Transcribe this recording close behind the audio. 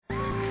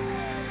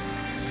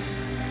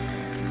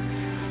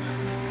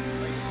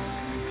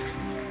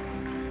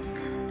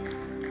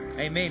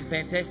Amen.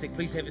 Fantastic.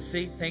 Please have a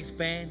seat. Thanks,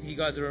 band. You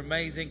guys are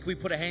amazing. Can we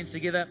put our hands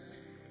together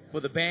for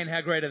the band?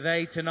 How great are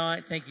they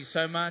tonight? Thank you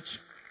so much.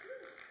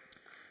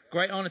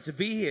 Great honor to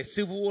be here.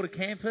 Silverwater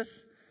campus,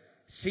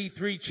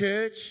 C3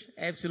 Church.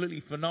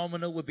 Absolutely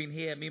phenomenal. We've been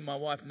here. Me and my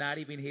wife,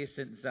 Nadi, been here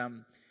since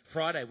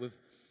Friday. We've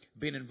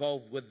been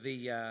involved with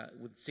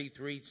with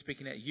C3,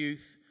 speaking at youth.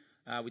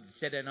 We did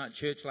Saturday night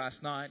church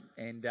last night,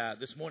 and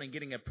this morning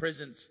getting a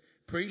presence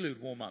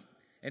prelude warm-up.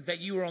 In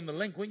fact, you were on the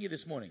link, weren't you,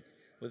 this morning?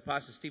 With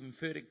Pastor Stephen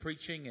Furtick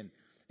preaching, and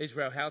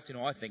Israel Houghton.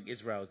 I think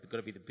Israel has got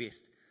to be the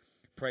best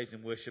praise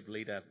and worship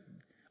leader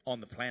on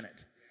the planet,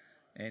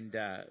 and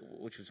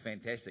which was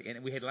fantastic.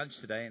 And we had lunch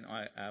today, and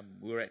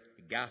we were at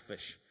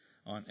Garfish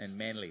in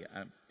Manly,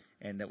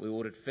 and we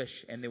ordered fish,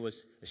 and there was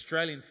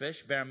Australian fish,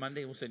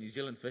 barramundi, also New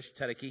Zealand fish,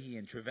 tarakihi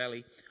and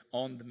trevally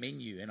on the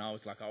menu, and I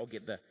was like, I'll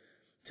get the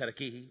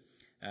tarakihi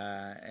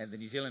and the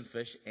New Zealand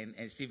fish, and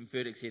Stephen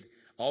Furtick said,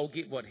 I'll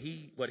get what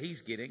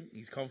he's getting.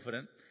 He's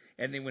confident.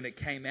 And then when it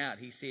came out,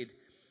 he said,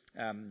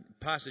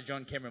 Pastor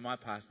John Cameron, my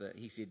pastor,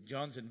 he said,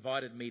 John's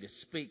invited me to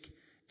speak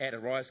at a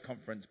Rise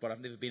conference, but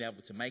I've never been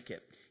able to make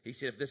it. He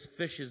said, if this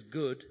fish is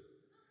good,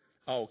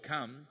 I'll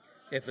come.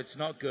 If it's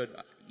not good,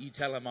 you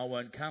tell him I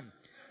won't come.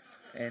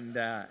 And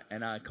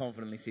I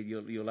confidently said,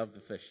 you'll love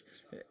the fish.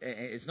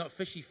 It's not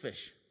fishy fish.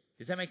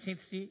 Does that make sense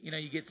to you? You know,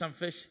 you get some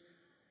fish,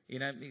 you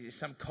know,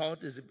 some cod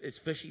is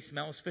fishy,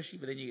 smells fishy,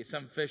 but then you get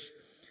some fish,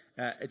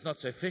 it's not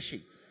so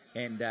fishy.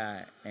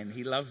 And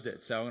he loved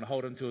it, so I'm going to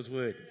hold him to his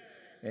word.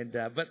 And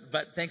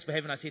but thanks for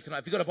having us here tonight.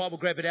 If you've got a Bible,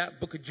 grab it out.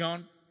 Book of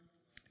John,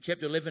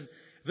 chapter 11,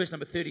 verse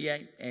number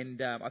 38.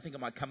 And I think it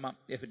might come up.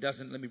 If it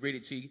doesn't, let me read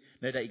it to you.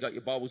 No doubt you got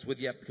your Bibles with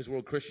you because we're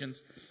all Christians.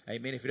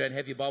 Amen. If you don't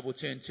have your Bible,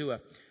 turn to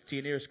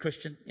your nearest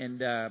Christian and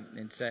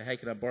say, hey,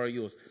 can I borrow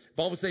yours?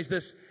 The Bible says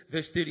this,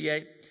 verse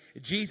 38.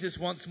 Jesus,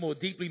 once more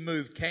deeply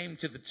moved, came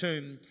to the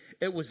tomb.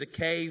 It was a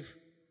cave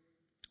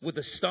with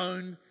a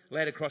stone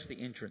laid across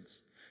the entrance.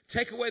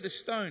 Take away the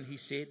stone, he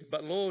said.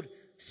 But Lord,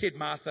 said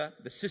Martha,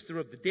 the sister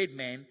of the dead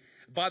man,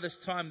 by this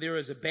time there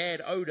is a bad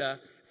odor,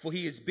 for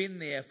he has been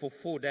there for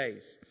 4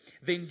 days.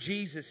 Then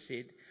Jesus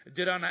said,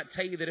 did I not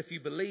tell you that if you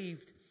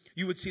believed,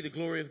 you would see the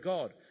glory of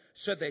God?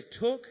 So they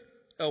took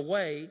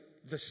away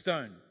the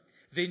stone.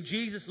 Then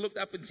Jesus looked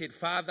up and said,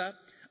 Father,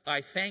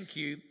 I thank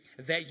you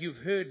that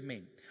you've heard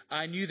me.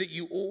 I knew that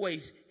you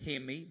always hear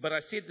me, but I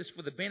said this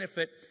for the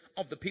benefit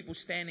of the people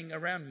standing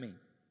around me,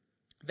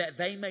 that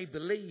they may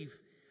believe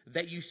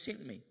that you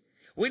sent me.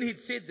 When he'd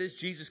said this,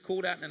 Jesus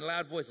called out in a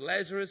loud voice,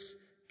 Lazarus,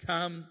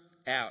 come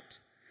out.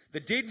 The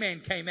dead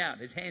man came out,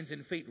 his hands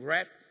and feet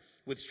wrapped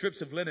with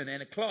strips of linen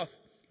and a cloth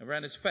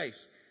around his face.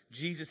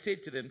 Jesus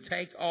said to them,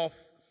 take off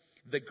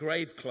the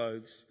grave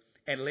clothes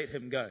and let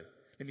him go.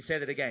 Let me say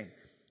that again.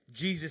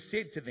 Jesus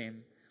said to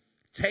them,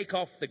 take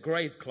off the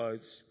grave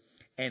clothes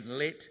and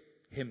let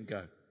him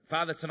go.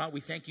 Father, tonight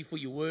we thank you for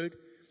your word.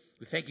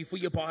 We thank you for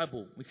your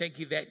Bible. We thank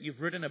you that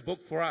you've written a book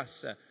for us,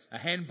 a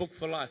handbook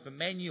for life, a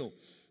manual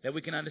that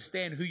we can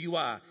understand who you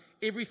are.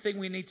 Everything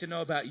we need to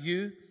know about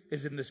you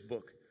is in this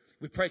book.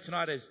 We pray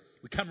tonight as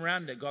we come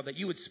around it, God, that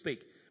you would speak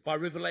by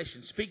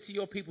revelation. Speak to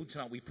your people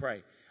tonight, we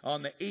pray.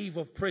 On the eve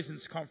of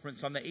Presence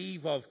Conference, on the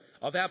eve of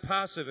our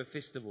Passover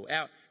festival,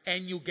 our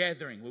annual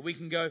gathering, where we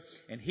can go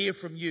and hear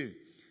from you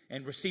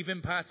and receive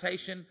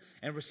impartation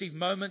and receive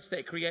moments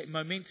that create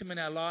momentum in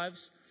our lives.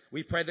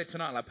 We pray that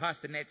tonight, like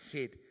Pastor Nat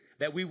said,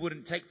 that we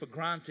wouldn't take for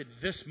granted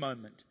this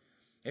moment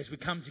as we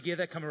come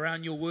together, come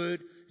around your word,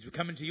 as we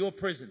come into your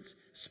presence.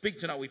 Speak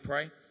tonight, we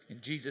pray,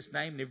 in Jesus'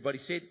 name. And everybody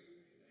said,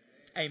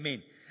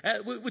 amen.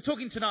 We're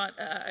talking tonight,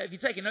 if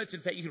you're taking notes, in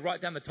fact, you can write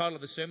down the title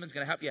of the sermon. It's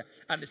going to help you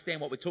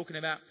understand what we're talking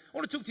about. I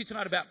want to talk to you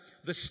tonight about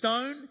the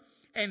stone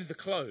and the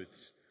clothes.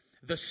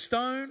 The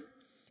stone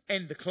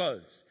and the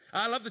clothes.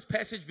 I love this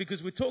passage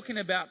because we're talking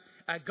about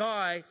a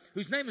guy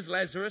whose name is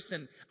Lazarus,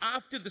 and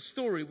after the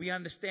story, we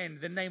understand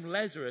the name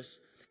Lazarus,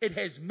 it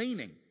has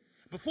meaning.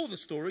 Before the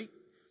story,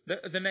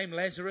 the name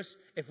Lazarus,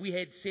 if we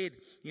had said,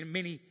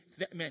 maybe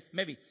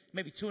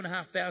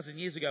 2,500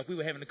 years ago, if we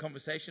were having a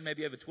conversation,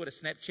 maybe over Twitter,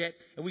 Snapchat,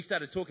 and we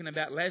started talking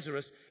about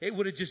Lazarus, it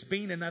would have just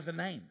been another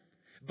name.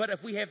 But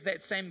if we have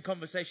that same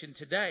conversation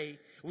today,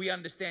 we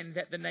understand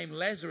that the name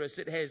Lazarus,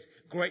 it has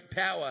great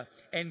power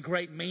and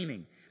great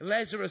meaning.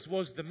 Lazarus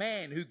was the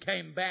man who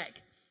came back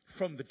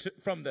from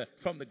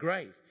the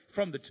grave,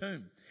 from the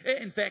tomb.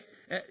 In fact,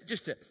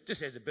 just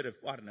as a bit of,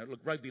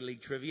 rugby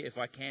league trivia, if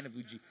I can,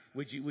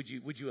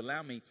 would you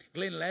allow me?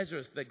 Glenn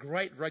Lazarus, the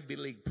great rugby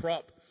league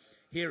prop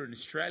here in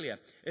Australia,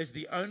 is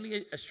the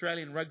only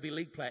Australian rugby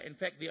league player, in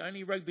fact, the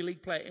only rugby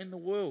league player in the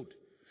world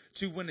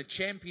to win a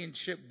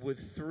championship with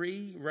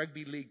 3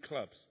 rugby league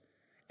clubs.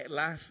 At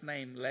last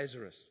name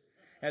Lazarus.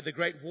 The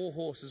great war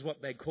horse is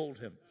what they called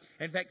him.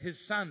 In fact, his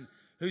son,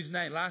 whose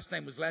last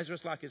name was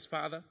Lazarus, like his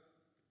father,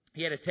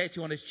 he had a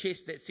tattoo on his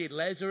chest that said,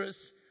 Lazarus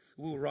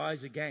will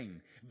rise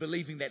again,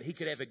 believing that he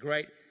could have a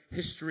great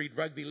historied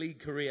rugby league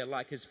career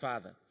like his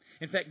father.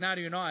 In fact,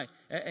 Nadia and I,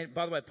 and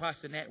by the way,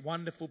 Pastor Nat,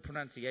 wonderful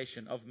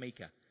pronunciation of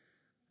Mika.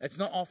 It's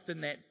not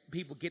often that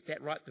people get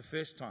that right the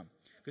first time,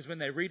 because when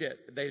they read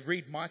it, they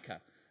read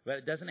Micah. But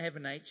it doesn't have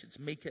an H. It's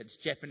Mika. It's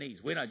Japanese.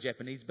 We're not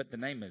Japanese, but the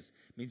name is.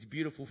 It means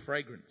beautiful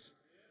fragrance.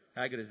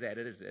 How good is that?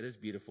 It is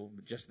beautiful,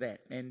 just that.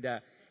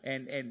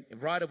 And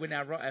Ryder, when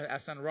our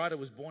son Ryder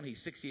was born,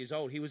 he's 6 years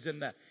old. He was in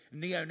the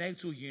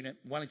neonatal unit,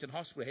 Wellington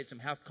Hospital. Had some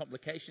health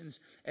complications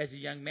as a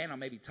young man. I'll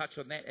maybe touch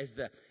on that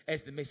as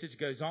the message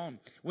goes on.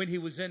 When he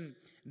was in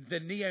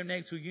the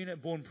neonatal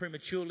unit, born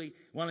prematurely,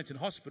 Wellington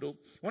Hospital,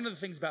 one of the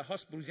things about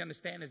hospitals you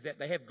understand is that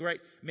they have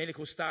great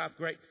medical staff,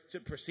 great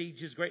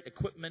procedures, great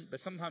equipment, but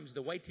sometimes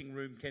the waiting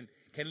room can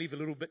leave a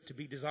little bit to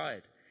be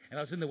desired. And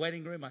I was in the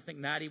waiting room. I think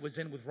Nadi was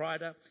in with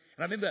Ryder. And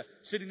I remember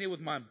sitting there with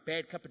my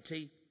bad cup of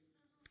tea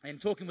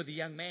and talking with a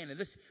young man. And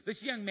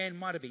this young man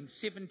might have been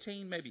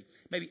 17, maybe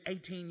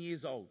 18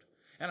 years old.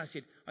 And I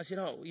said,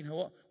 oh, you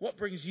know what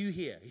brings you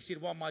here? He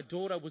said, well, my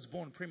daughter was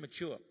born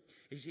premature.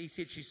 He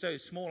said, she's so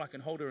small I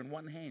can hold her in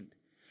one hand.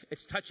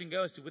 It's touch and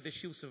go as to whether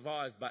she'll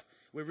survive, but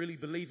we're really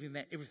believing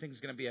that everything's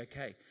going to be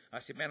okay.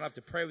 I said, man, I'd love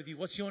to pray with you.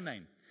 What's your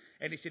name?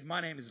 And he said,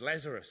 my name is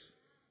Lazarus.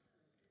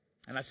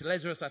 And I said,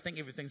 Lazarus, I think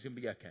everything's going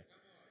to be okay.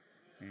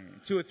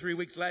 2 or 3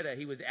 weeks later,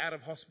 he was out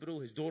of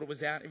hospital. His daughter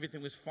was out.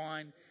 Everything was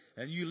fine.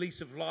 A new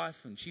lease of life,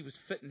 and she was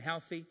fit and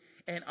healthy.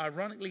 And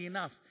ironically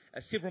enough,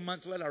 several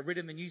months later, I read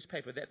in the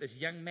newspaper that this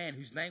young man,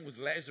 whose name was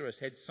Lazarus,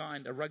 had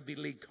signed a rugby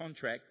league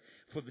contract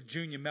for the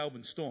junior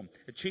Melbourne Storm.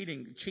 A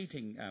cheating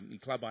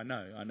club, I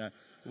know.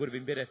 It would have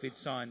been better if he'd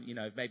signed,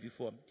 maybe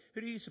for...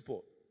 Who do you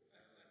support?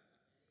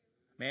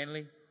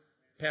 Manly?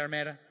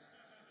 Parramatta?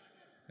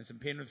 And some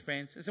Penrith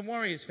fans? There's some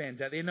Warriors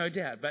fans out there, no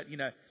doubt. But,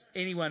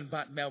 anyone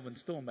but Melbourne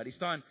Storm. But he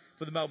signed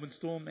for the Melbourne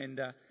Storm, and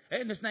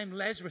this name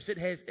Lazarus,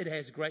 it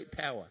has great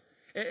power.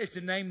 It's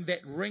a name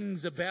that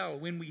rings a bell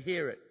when we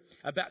hear it,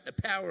 about the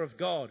power of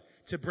God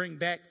to bring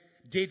back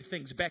dead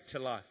things back to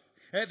life.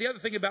 The other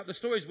thing about the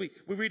story is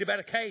we read about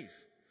a cave.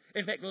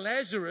 In fact,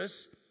 Lazarus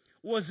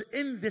was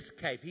in this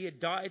cave. He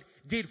had died,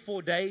 dead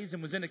 4 days,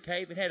 and was in a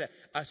cave and had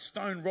a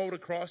stone rolled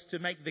across to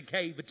make the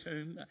cave a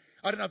tomb.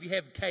 I don't know if you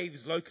have caves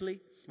locally.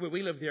 Where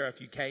we live, there are a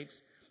few caves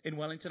in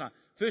Wellington. I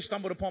first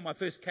stumbled upon my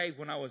first cave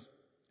when I was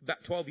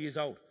about 12 years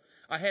old.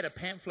 I had a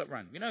pamphlet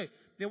run.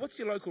 What's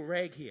your local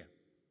rag here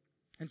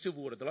in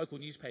Silverwater, the local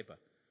newspaper?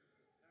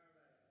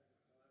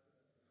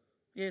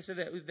 Yeah, so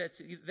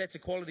that's a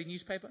quality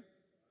newspaper?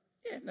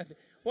 Yeah, nothing.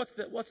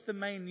 What's the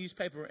main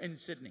newspaper in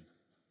Sydney?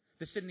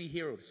 The Sydney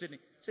Herald,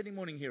 Sydney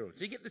Morning Herald.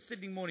 So you get the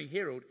Sydney Morning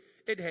Herald,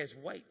 it has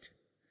weight.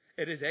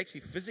 It is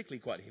actually physically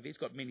quite heavy. It's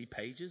got many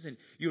pages, and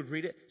you would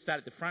read it, start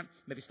at the front,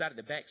 maybe start at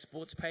the back,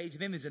 sports page.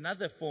 And then there's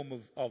another form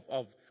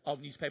of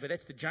newspaper.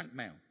 That's the junk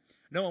mail.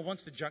 No one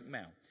wants the junk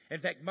mail. In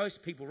fact,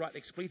 most people write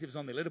expletives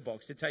on their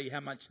letterbox to tell you how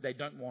much they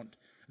don't want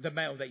the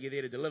mail that you're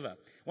there to deliver.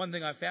 One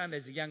thing I found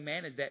as a young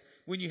man is that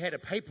when you had a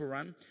paper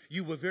run,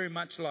 you were very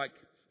much like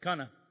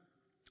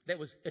that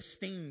was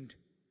esteemed,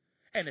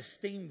 an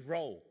esteemed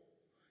role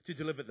to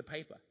deliver the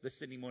paper, the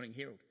Sydney Morning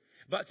Herald.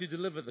 But to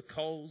deliver the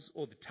Coles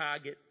or the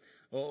Target,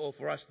 or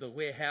for us, the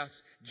warehouse,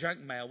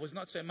 junk mail was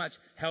not so much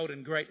held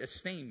in great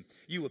esteem.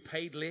 You were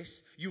paid less.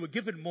 You were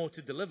given more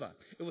to deliver.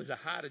 It was a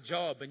harder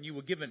job, and you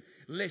were given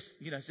less,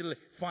 sort of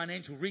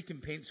financial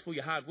recompense for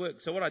your hard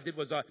work. So what I did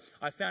was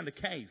I found a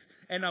cave,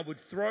 and I would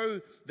throw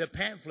the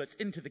pamphlets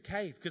into the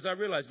cave because I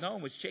realized no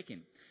one was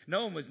checking.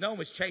 No one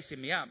was chasing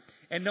me up,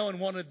 and no one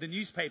wanted the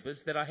newspapers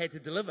that I had to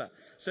deliver.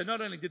 So not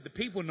only did the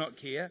people not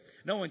care,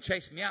 no one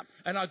chased me up,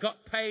 and I got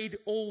paid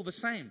all the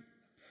same.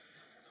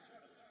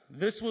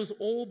 This was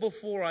all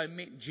before I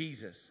met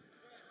Jesus.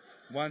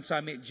 Once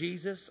I met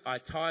Jesus, I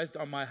tithed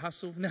on my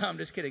hustle. No, I'm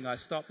just kidding. I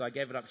stopped. I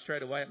gave it up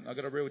straight away. I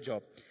got a real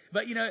job.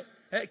 But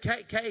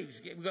caves.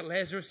 We've got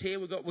Lazarus here.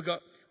 We've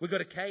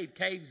got a cave.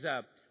 Caves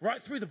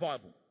right through the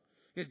Bible.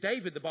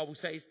 David, the Bible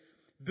says,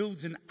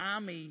 builds an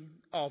army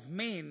of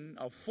men,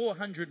 of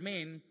 400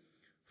 men,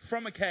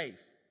 from a cave.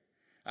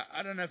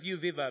 I don't know if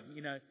you've ever,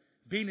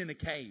 been in a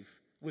cave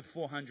with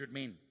 400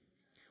 men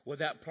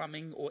without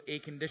plumbing or air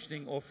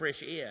conditioning or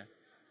fresh air.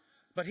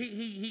 But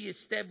he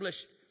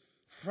established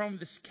from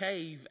this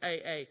cave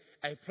a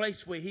place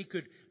where he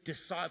could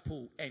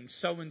disciple and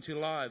sow into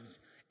lives,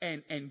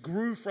 and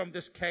grew from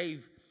this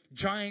cave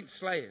giant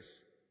slayers,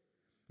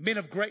 men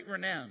of great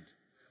renown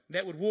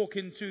that would walk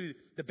into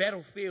the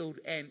battlefield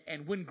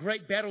and win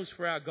great battles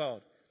for our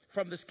God.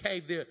 From this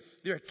cave,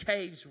 there are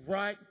caves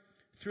right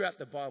throughout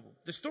the Bible.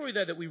 The story,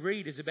 though, that we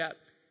read is about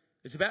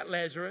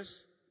Lazarus.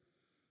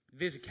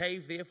 There's a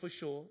cave there for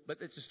sure, but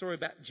it's a story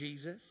about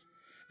Jesus.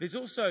 There's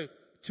also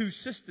 2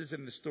 sisters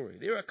in the story.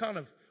 There are kind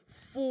of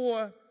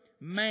 4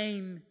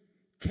 main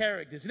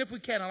characters. And if we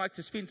can, I'd like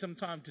to spend some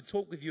time to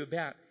talk with you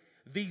about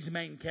these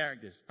main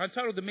characters. I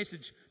titled the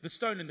message, The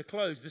Stone and the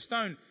Clothes. The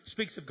stone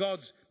speaks of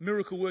God's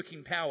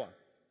miracle-working power.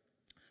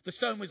 The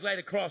stone was laid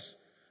across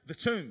the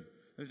tomb,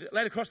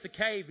 laid across the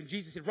cave, and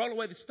Jesus said, roll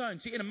away the stone.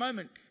 See, in a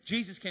moment,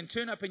 Jesus can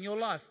turn up in your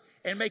life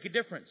and make a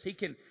difference. He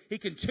can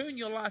turn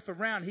your life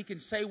around. He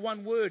can say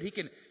one word. He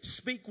can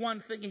speak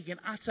one thing. He can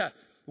utter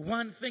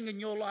one thing in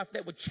your life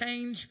that would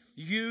change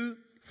you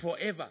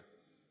forever.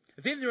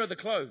 Then there are the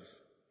clothes.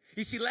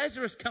 You see,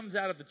 Lazarus comes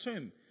out of the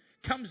tomb,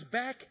 comes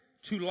back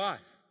to life.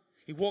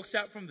 He walks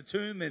out from the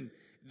tomb, and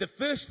The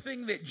first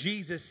thing that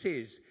Jesus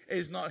says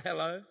is not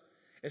hello.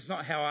 It's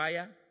not how are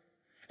ya.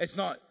 It's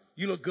not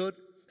you look good.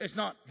 It's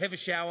not have a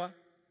shower.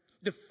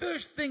 The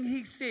first thing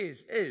he says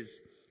is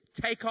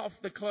take off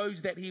the clothes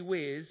that he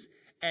wears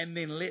and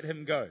then let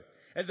him go.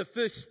 And the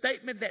first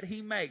statement that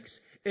he makes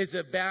is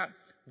about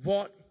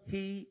what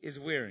he is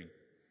wearing.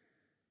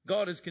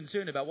 God is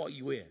concerned about what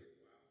you wear.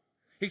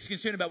 He's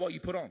concerned about what you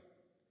put on.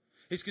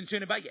 He's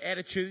concerned about your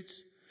attitudes,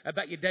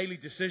 about your daily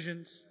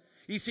decisions.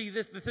 You see,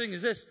 the thing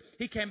is this.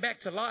 He came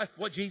back to life.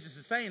 What Jesus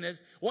is saying is,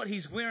 what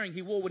he's wearing,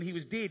 he wore when he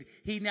was dead.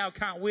 He now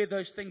can't wear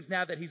those things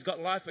now that he's got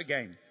life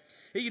again.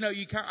 You know,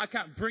 I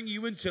can't bring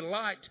you into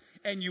light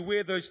and you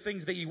wear those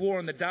things that you wore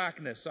in the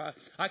darkness.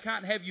 I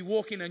can't have you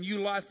walk in a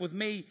new life with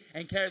me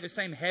and carry the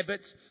same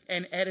habits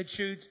and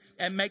attitudes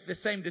and make the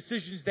same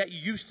decisions that you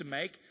used to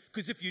make.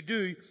 Because if you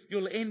do,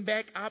 you'll end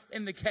back up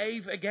in the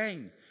cave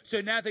again.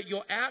 So now that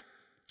you're out,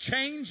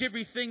 change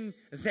everything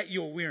that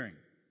you're wearing.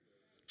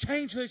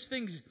 Change those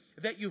things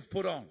that you've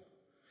put on.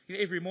 You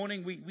know, every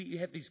morning we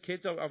have these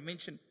kids, I've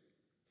mentioned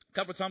a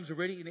couple of times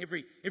already, and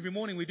every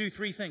morning we do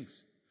 3 things.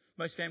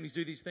 Most families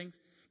do these things.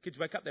 Kids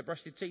wake up, they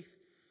brush their teeth,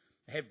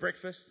 they have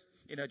breakfast,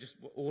 you know, just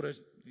orders,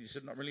 it's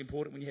not really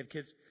important when you have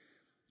kids.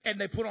 And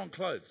they put on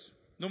clothes.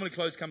 Normally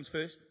clothes comes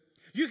first.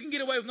 You can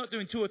get away with not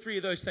doing 2 or 3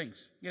 of those things.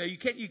 You know, you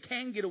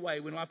can get away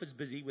when life is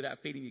busy without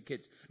feeding your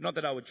kids. Not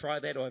that I would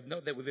try that, or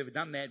not that we've ever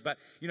done that, but,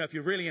 you know, if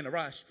you're really in a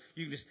rush,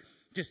 you can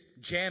just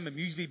jam a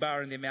muesli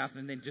bar in their mouth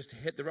and then just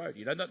hit the road.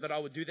 You know, not that I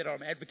would do that, or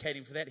I'm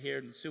advocating for that here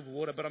in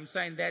Silverwater, but I'm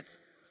saying that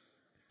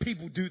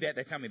people do that.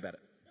 They tell me about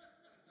it.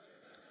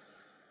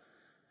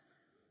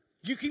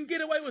 You can get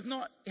away with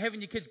not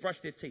having your kids brush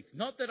their teeth.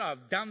 Not that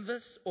I've done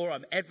this or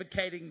I'm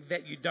advocating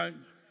that you don't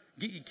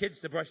get your kids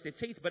to brush their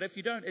teeth, but if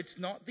you don't, it's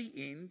not the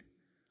end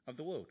of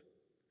the world.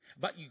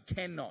 But you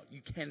cannot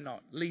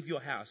leave your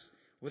house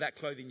without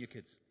clothing your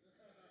kids.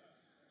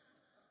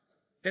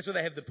 That's why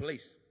they have the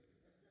police.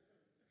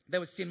 They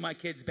would send my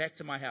kids back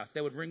to my house.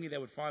 They would ring me, they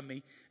would find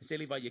me and say,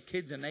 Levi, your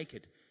kids are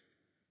naked.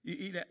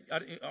 You know,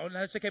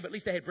 no, it's okay, but at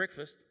least they had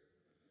breakfast.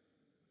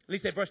 At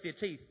least they brushed their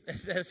teeth.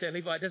 They say,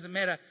 Levi, it doesn't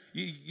matter.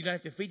 You don't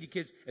have to feed your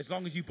kids as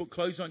long as you put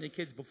clothes on your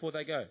kids before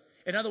they go.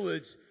 In other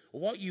words,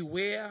 what you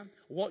wear,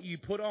 what you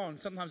put on,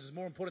 sometimes is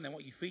more important than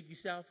what you feed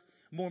yourself,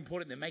 more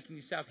important than making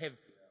yourself have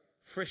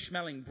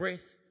fresh-smelling breath.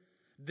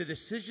 The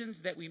decisions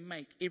that we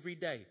make every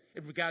day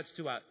in regards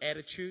to our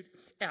attitude,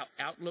 our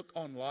outlook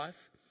on life,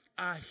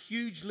 are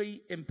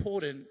hugely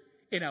important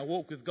in our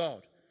walk with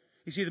God.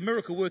 You see, the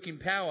miracle working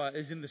power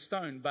is in the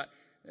stone, but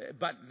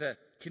the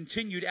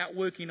continued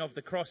outworking of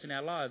the cross in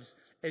our lives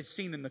is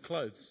seen in the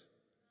clothes.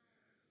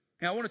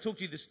 Now, I want to talk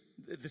to you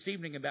this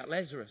evening about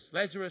Lazarus.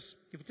 Lazarus,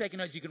 if you're taking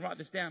notes, you can write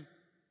this down.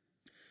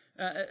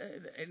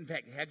 In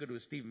fact, how good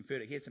was Stephen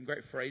Furtick? He had some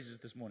great phrases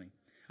this morning.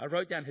 I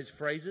wrote down his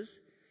phrases.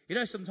 You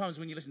know, sometimes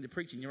when you listen to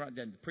preaching, you write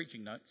down the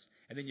preaching notes,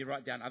 and then you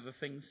write down other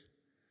things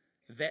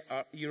that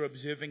you're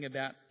observing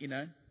about, you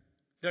know.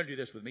 Don't do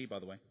this with me, by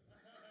the way.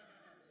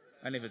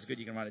 Only if it's good,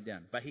 you can write it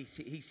down. But he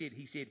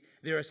said,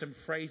 there are some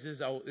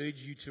phrases I'll urge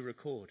you to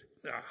record.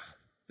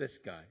 This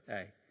guy,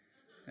 hey.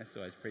 That's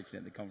why I was preaching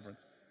at the conference.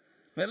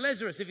 But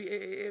Lazarus,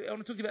 I want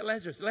to talk to you about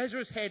Lazarus.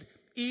 Lazarus had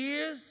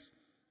ears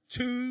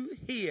to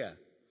hear.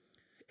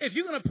 If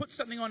you're going to put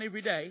something on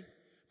every day,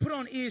 put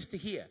on ears to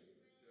hear.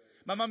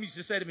 My mum used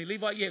to say to me,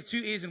 Levi, you have 2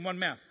 ears and 1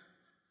 mouth.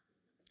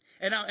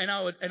 And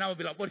I would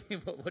be like, what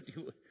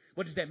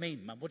does that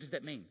mean, Mum? What does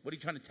that mean? What are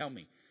you trying to tell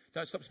me?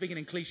 Don't stop speaking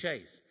in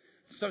cliches.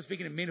 Stop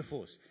speaking in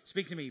metaphors.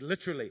 Speak to me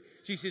literally.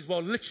 She says,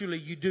 well, literally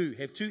you do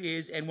have 2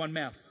 ears and 1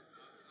 mouth.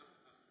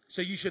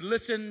 So you should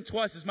listen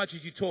twice as much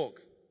as you talk.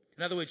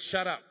 In other words,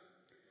 shut up.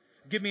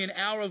 Give me an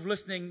hour of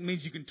listening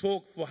means you can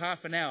talk for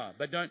half an hour.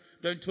 But don't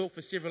talk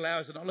for several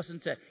hours and not listen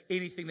to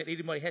anything that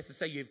anybody has to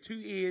say. You have 2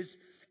 ears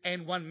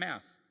and 1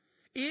 mouth.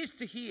 Ears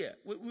to hear.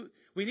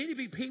 We need to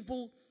be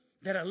people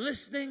that are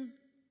listening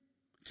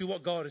to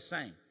what God is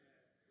saying.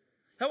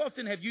 How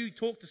often have you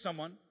talked to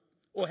someone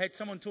or had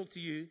someone talk to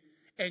you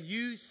and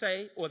you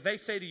say, or they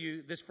say to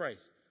you this phrase,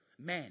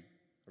 man,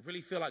 I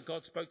really feel like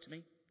God spoke to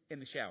me in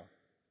the shower.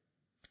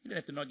 You don't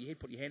have to nod your head,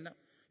 put your hand up.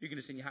 You can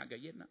just in your heart go,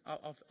 yeah, no,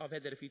 I've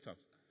had that a few times.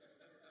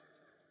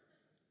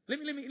 Let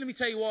me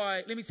tell you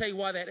why. Let me tell you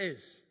why that is.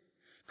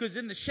 Because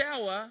in the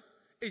shower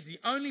is the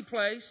only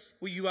place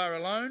where you are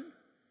alone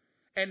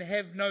and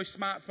have no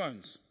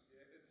smartphones.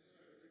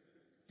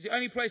 It's the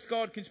only place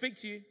God can speak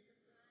to you.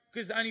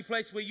 Because it's the only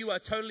place where you are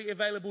totally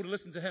available to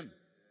listen to Him.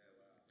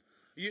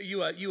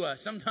 You are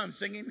sometimes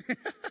singing.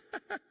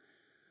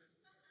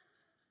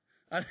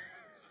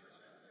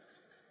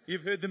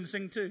 You've heard them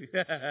sing too.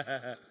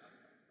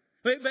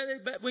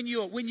 but when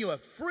you are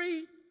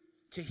free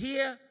to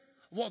hear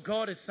what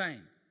God is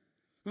saying.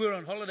 We were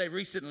on holiday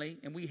recently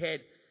and we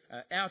had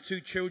our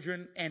 2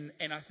 children and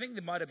I think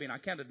there might have been, I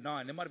counted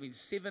 9, there might have been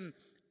 7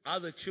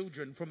 other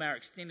children from our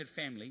extended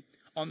family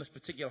on this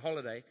particular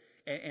holiday,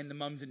 and the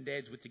mums and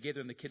dads were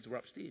together and the kids were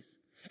upstairs.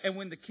 And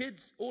when the kids,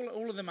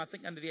 all of them I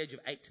think under the age of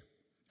 8,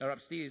 are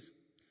upstairs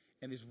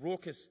and there's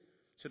raucous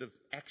sort of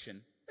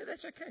action,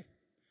 that's okay.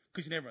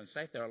 Because everyone's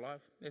safe, they're alive,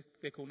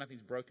 they're cool,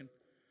 nothing's broken.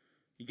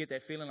 You get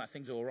that feeling like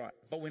things are all right.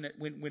 But when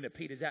it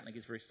peters out and it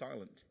gets very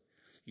silent,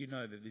 you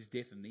know that there's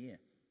death in the air.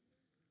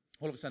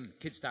 All of a sudden,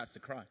 the kid starts to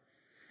cry.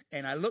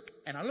 And I look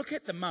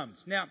at the mums.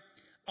 Now,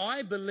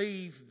 I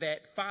believe that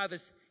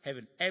fathers have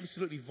an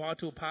absolutely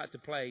vital part to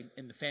play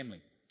in the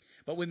family.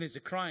 But when there's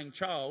a crying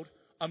child,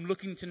 I'm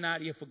looking to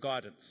Nadia for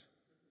guidance.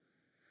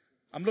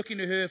 I'm looking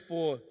to her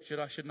for,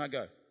 shouldn't I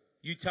go?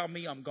 You tell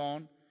me I'm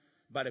gone,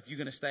 but if you're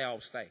going to stay,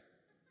 I'll stay.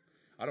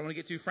 I don't want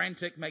to get too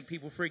frantic, make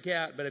people freak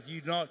out, but if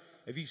you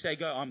say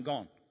go, I'm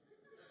gone.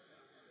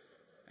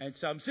 And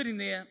so I'm sitting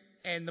there,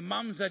 and the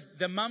mums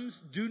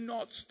do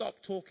not stop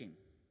talking.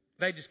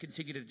 They just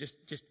continue to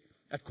just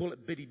I call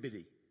it bitty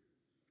bitty.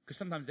 Because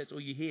sometimes that's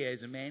all you hear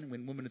as a man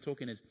when women are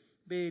talking is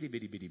bitty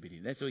bitty bitty bitty.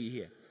 That's all you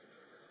hear.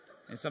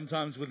 And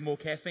sometimes with more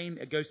caffeine,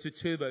 it goes to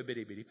turbo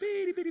bitty bitty.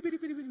 Bitty bitty bitty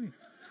bitty bitty.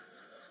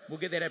 We'll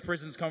get that at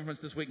Prison's Conference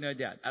this week, no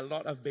doubt. A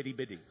lot of bitty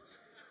bitty.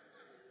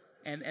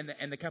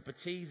 And the cup of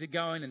teas are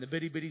going and the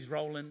bitty bitty's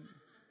rolling.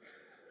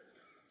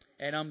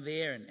 And I'm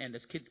there and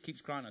this kid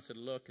keeps crying. I said,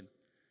 look,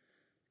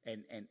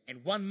 and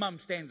one mum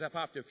stands up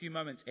after a few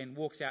moments and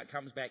walks out,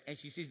 comes back, and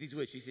she says these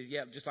words. She says,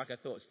 yeah, just like I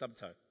thought, stub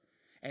toe.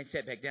 And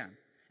sat back down.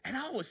 And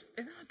I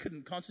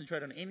couldn't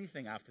concentrate on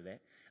anything after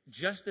that.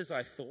 Just as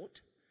I thought.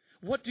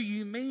 What do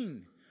you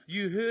mean?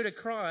 You heard a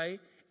cry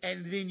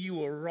and then you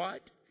were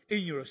right in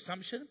your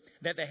assumption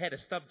that they had a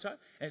stub toe?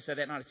 And so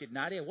that night I said,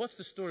 Nadia, what's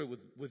the story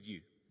with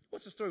you?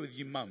 What's the story with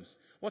you mums?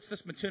 What's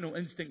this maternal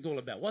instinct all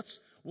about?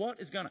 What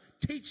is going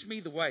to teach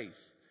me the ways?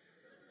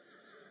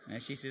 And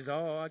she says,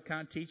 oh, I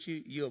can't teach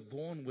you. You're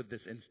born with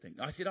this instinct.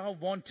 I said, I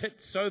want it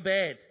so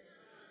bad.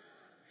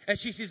 And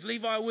she says,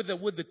 Levi, with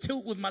the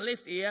tilt with my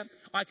left ear,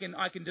 I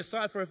can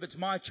decipher if it's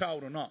my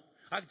child or not.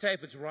 I can tell you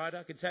if it's Ryder.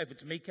 I can tell you if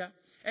it's Mika.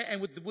 And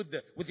with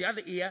the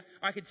other ear,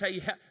 I can tell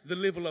you the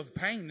level of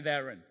pain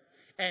they're in,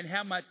 and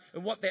how much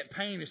and what that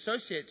pain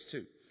associates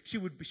to. She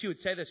would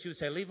say this. She would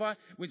say, Levi,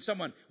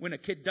 when a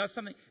kid does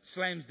something,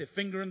 slams their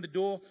finger in the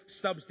door,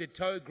 stubs their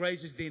toe,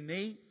 grazes their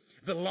knee,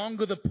 the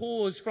longer the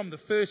pause from the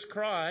first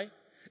cry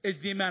is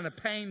the amount of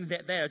pain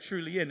that they are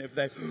truly in.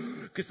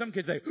 Because some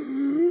kids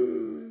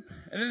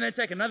and then they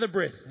take another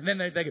breath, and then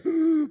they take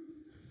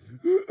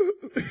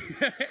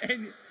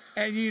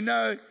and you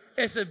know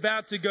it's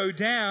about to go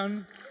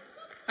down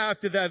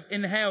after they've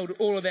inhaled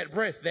all of that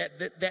breath. That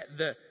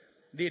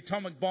the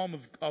atomic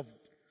bomb of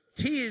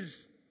tears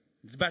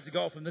is about to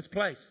go off in this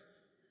place.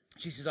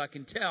 She says, I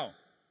can tell.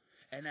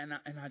 And I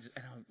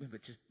remember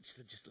just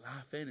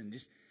laughing and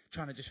just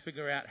trying to just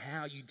figure out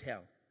how you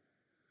tell.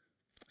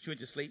 She went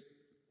to sleep.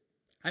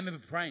 I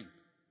remember praying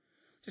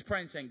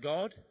saying,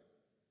 God,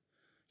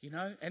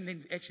 and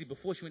then actually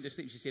before she went to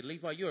sleep, she said,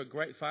 Levi, you're a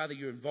great father.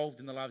 You're involved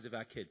in the lives of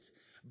our kids.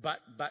 But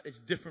it's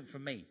different for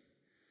me.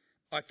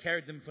 I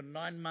carried them for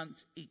 9 months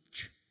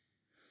each.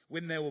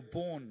 When they were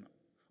born,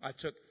 I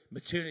took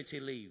maternity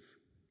leave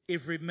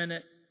every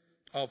minute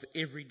of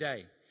every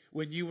day.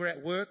 When you were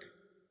at work,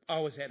 I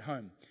was at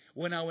home.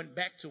 When I went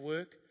back to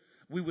work,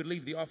 we would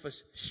leave the office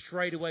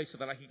straight away so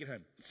that I could get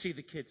home, see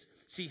the kids,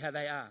 see how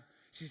they are.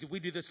 She said, we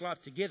do this life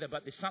together,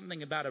 but there's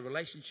something about a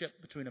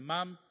relationship between a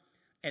mum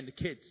and the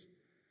kids.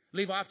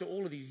 Levi, after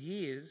all of these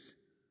years,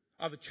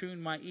 I've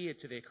attuned my ear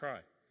to their cry.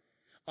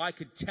 I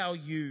could tell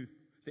you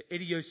the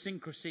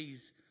idiosyncrasies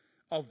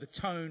of the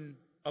tone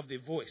of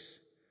their voice.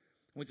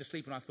 I went to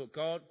sleep and I thought,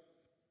 God,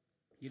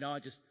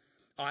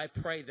 I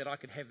pray that I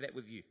could have that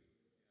with you.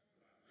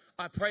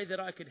 I pray that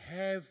I could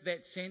have that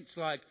sense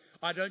like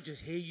I don't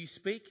just hear you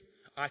speak,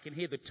 I can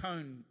hear the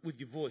tone with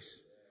your voice.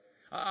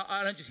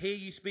 I don't just hear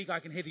you speak, I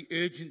can hear the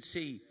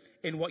urgency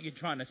in what you're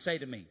trying to say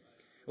to me.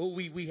 Well,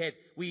 we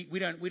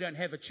don't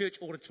have a church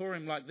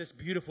auditorium like this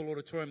beautiful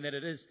auditorium that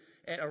it is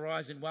at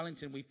Arise in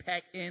Wellington. We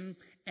pack in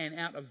and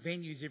out of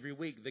venues every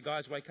week. The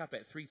guys wake up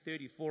at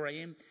 3:30, 4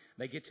 a.m.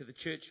 They get to the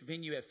church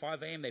venue at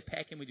 5 a.m. They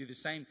pack in. We do the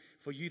same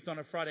for youth on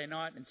a Friday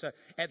night. And so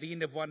at the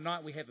end of one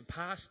night, we have a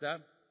pastor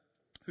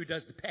who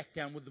does the pack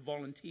down with the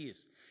volunteers.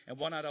 And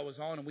one night I was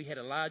on and we had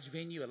a large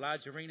venue, a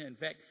large arena. In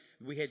fact,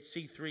 we had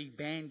C3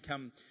 band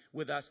come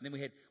with us. And then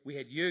we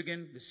had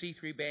Jürgen, the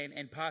C3 band,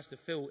 and Pastor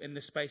Phil in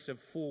the space of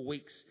 4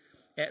 weeks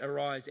at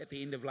Arise at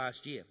the end of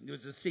last year. It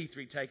was a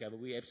C3 takeover.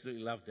 We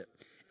absolutely loved it.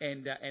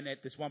 And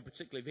at this one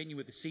particular venue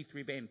where the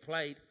C3 band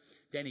played,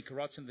 Danny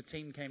Karotz and the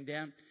team came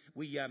down.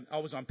 I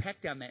was on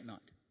pack down that night.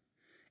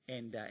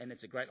 And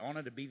it's a great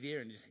honor to be there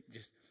and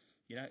just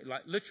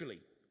like literally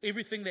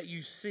everything that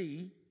you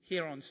see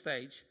here on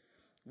stage,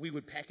 we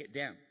would pack it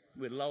down.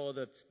 We'd lower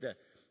the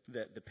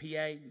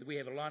PA. We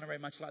have a line array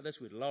much like this.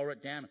 We'd lower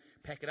it down,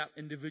 pack it up,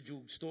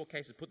 individual store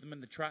cases, put them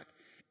in the truck.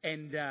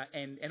 And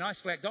I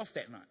slacked off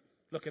that night.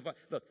 Look,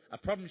 a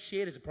problem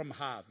shared is a problem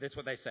halved. That's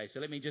what they say. So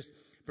let me just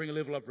bring a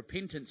level of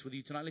repentance with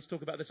you tonight. Let's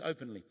talk about this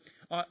openly.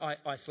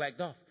 I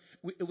slacked off.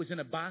 It was in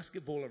a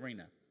basketball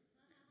arena.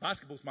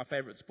 Basketball's my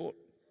favorite sport.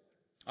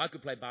 I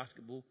could play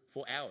basketball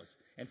for hours.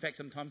 In fact,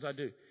 sometimes I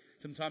do.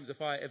 Sometimes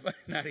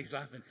no, he's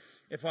laughing.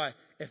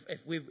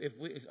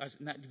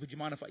 Would you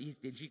mind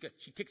if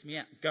she kicks me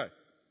out? Go.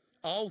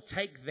 I'll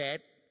take that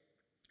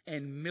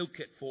and milk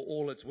it for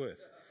all it's worth.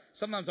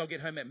 Sometimes I'll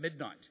get home at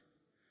midnight,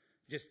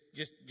 just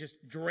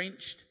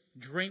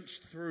drenched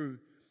through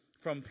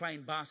from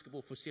playing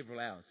basketball for several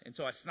hours. And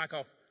so I snuck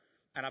off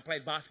and I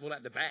played basketball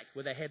at the back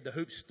where they had the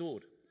hoops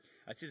stored.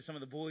 I said to some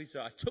of the boys,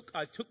 I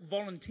took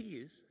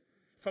volunteers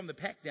from the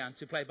pack down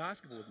to play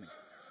basketball with me.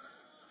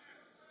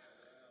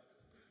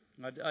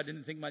 I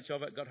didn't think much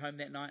of it. Got home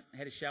that night,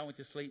 had a shower, went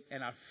to sleep,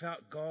 and I felt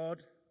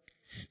God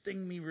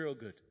sting me real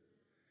good.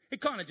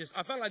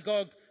 I felt like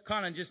God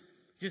kind of just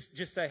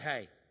say,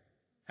 hey,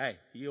 are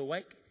you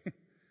awake?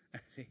 I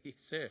said, yes,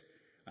 sir,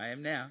 I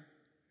am now.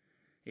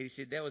 And he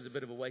said, that was a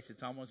bit of a waste of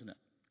time, wasn't it?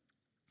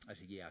 I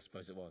said, yeah, I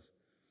suppose it was.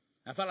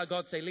 I felt like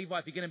God say, Levi,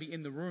 if you're going to be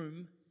in the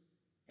room,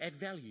 add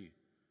value.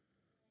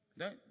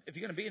 If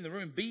you're going to be in the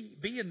room,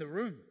 be in the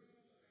room.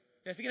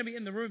 If you're going to be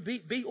in the room,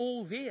 be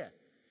all there.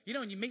 You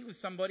know, when you meet with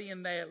somebody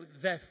and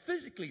they're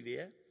physically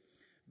there,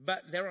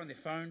 but they're on their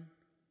phone.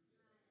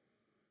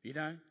 You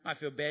know, I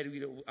feel bad.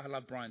 I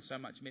love Brian so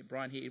much. Met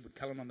Brian here with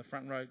Cullen on the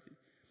front row.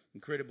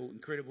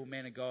 Incredible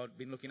man of God.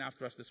 Been looking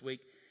after us this week.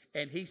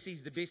 And he sees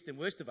the best and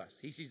worst of us.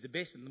 He sees the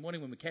best in the morning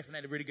when we're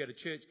caffeinated, ready to go to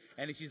church.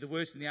 And he sees the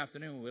worst in the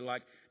afternoon when we're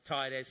like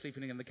tired as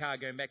sleeping in the car,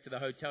 going back to the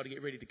hotel to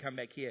get ready to come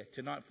back here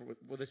tonight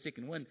for the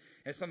second win.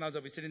 And sometimes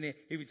I'll be sitting there,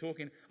 he'll be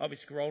talking, I'll be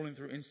scrolling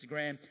through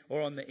Instagram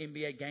or on the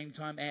NBA Game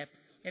Time app.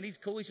 And he's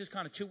cool, he's just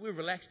kind of chill. We're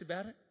relaxed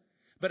about it.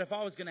 But if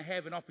I was going to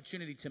have an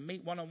opportunity to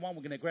meet one-on-one,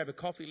 we're going to grab a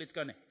coffee, let's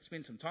go and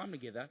spend some time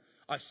together,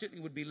 I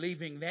certainly would be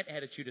leaving that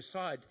attitude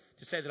aside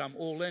to say that I'm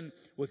all in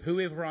with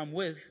whoever I'm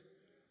with.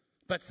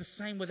 But it's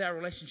the same with our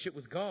relationship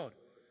with God.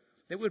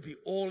 That we'd be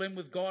all in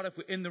with God. If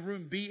we're in the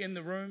room, be in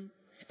the room.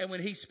 And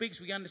when He speaks,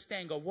 we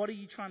understand, God, what are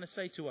you trying to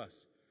say to us?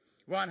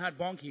 Reinhard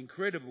Bonnke,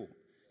 incredible.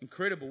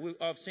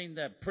 I've seen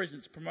the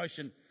Presence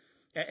promotion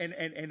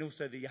and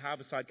also the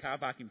Harbourside car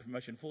parking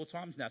promotion 4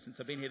 times now since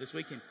I've been here this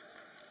weekend.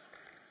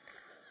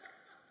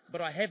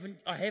 But I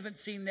haven't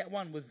seen that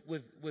one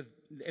with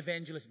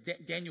evangelist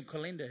Daniel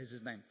Calendar is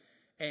his name,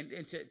 and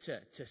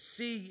to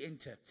see and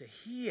to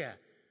hear,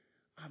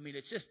 I mean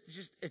it's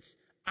it's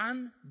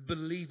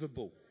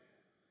unbelievable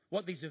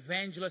what these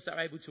evangelists are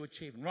able to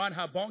achieve. And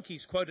Reinhard Bonnke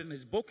is quoted in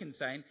his book in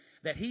saying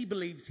that he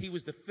believes he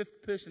was the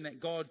 5th person that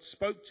God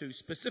spoke to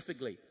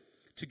specifically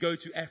to go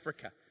to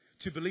Africa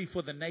to believe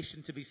for the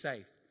nation to be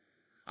saved.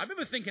 I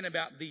remember thinking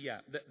about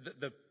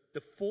the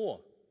 4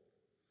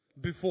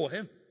 before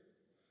him.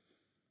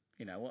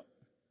 You know what?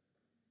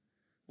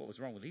 What was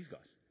wrong with these guys?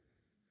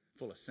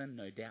 Full of sin,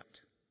 no doubt.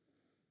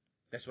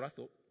 That's what I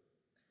thought.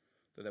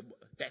 So they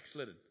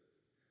backslidden,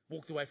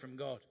 walked away from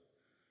God.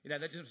 You know,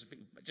 they're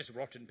just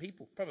rotten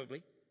people, probably.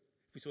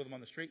 If we saw them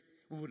on the street,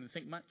 we wouldn't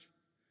think much.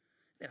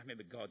 Then I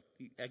remember God,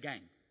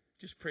 again,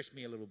 just pressed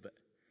me a little bit.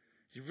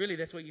 He said, really,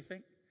 that's what you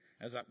think?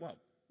 I was like, well,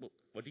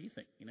 what do you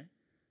think, you know?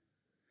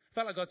 I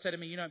felt like God said to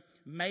me, you know,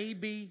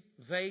 maybe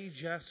they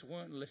just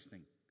weren't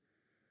listening.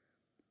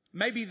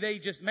 Maybe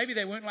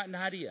they weren't like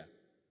Nadia,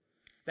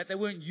 that they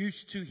weren't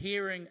used to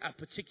hearing a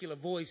particular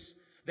voice,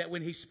 that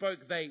when he spoke,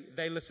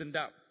 they listened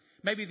up.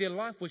 Maybe their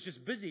life was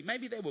just busy.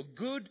 Maybe they were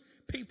good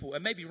people.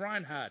 And maybe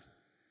Reinhard,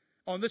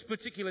 on this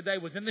particular day,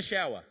 was in the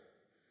shower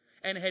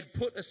and had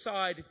put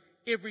aside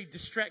every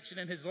distraction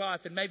in his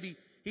life, and maybe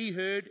he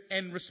heard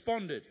and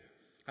responded.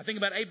 I think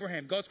about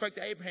Abraham. God spoke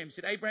to Abraham. He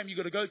said, Abraham, you've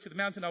got to go to the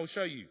mountain, I will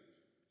show you.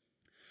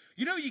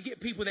 You know, you get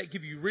people that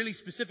give you really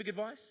specific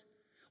advice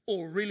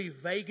or really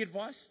vague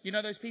advice. You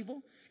know those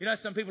people? You know,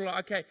 some people are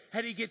like, okay,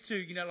 how do you get to,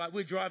 you know, like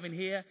we're driving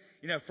here,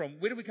 you know, from,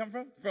 where did we come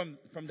from?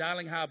 From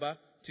Darling Harbour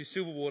to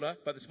Silverwater,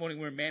 but this morning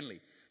we're in Manly.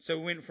 So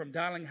we went from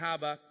Darling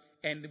Harbour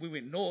and we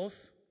went north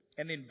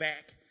and then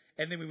back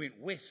and then we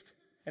went west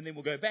and then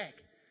we'll go back.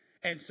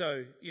 And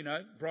so, you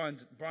know,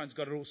 Brian's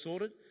got it all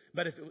sorted,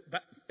 but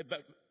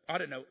I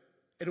don't know,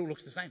 it all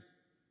looks the same.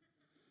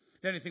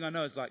 The only thing I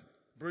know is like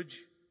bridge,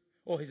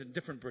 or he's a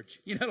different bridge,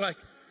 you know, like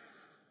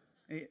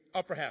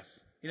Opera House.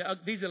 You know,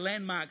 these are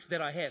landmarks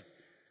that I have.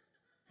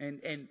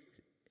 And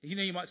you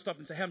know, you might stop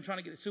and say, hey, I'm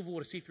trying to get to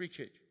Silverwater C3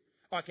 Church.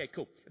 Okay,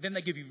 cool. Then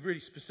they give you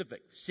really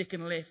specific.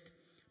 Second left,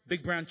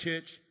 big brown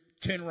church,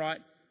 turn right,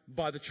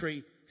 by the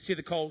tree, see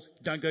the coals,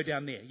 don't go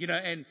down there. You know,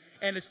 and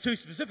it's too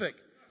specific.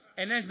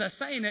 And as they're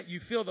saying it, you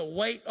feel the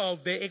weight of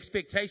their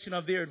expectation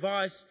of their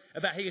advice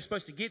about how you're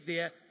supposed to get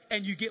there,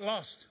 and you get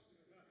lost.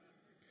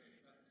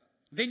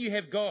 Then you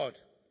have God.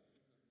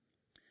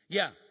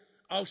 Yeah,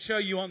 I'll show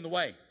you on the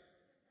way.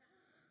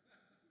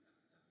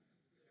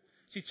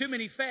 See, too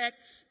many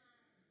facts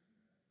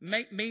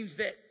means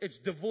that it's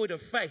devoid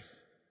of faith.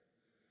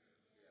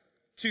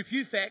 Too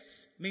few facts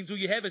means all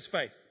you have is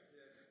faith.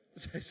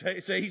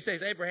 So he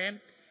says, Abraham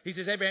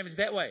is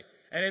that way.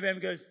 And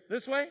Abraham goes,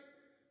 this way?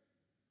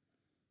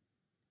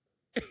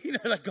 You know,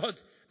 like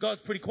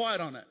God's pretty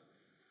quiet on it.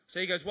 So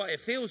he goes, well, it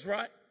feels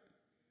right.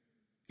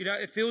 You know,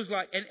 it feels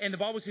like, and the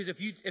Bible says if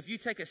you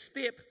take a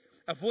step,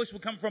 a voice will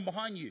come from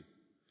behind you.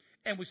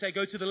 And we say,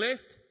 go to the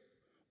left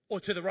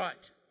or to the right.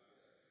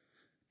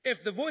 If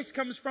the voice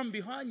comes from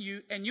behind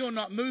you and you're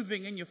not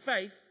moving in your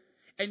faith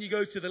and you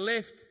go to the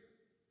left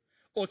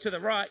or to the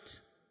right,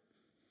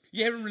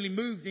 you haven't really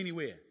moved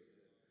anywhere.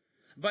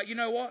 But you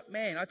know what,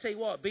 man, I tell you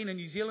what, being a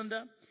New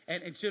Zealander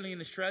and certainly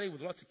in Australia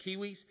with lots of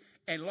Kiwis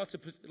and lots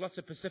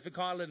of Pacific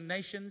Island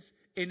nations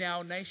in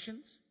our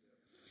nations,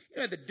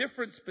 you know, the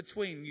difference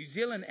between New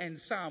Zealand and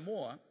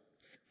Samoa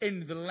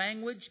in the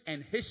language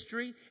and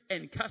history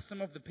and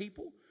custom of the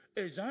people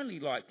is only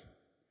like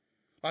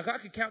I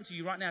could count to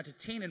you right now to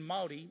 10 in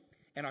Māori,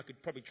 and I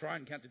could probably try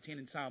and count to 10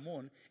 in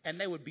Samoan, and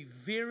they would be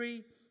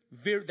very,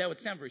 they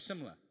would sound very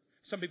similar.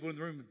 Some people in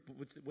the room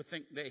would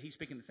think that he's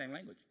speaking the same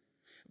language.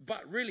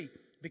 But really,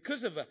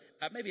 because of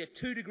maybe a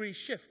 2-degree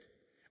shift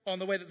on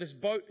the way that this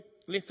boat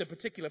left a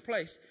particular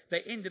place,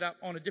 they ended up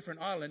on a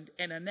different island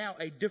and are now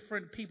a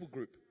different people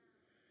group.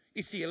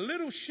 You see, a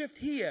little shift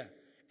here,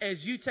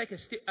 as you take a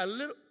step, a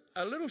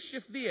little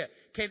shift there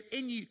can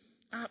end you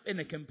up in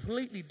a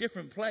completely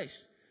different place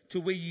to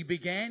where you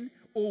began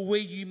or where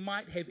you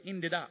might have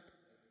ended up.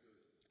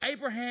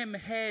 Abraham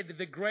had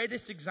the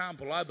greatest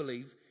example, I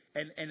believe,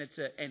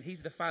 and he's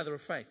the father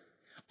of faith,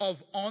 of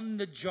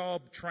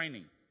on-the-job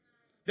training.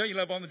 Don't you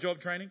love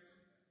on-the-job training?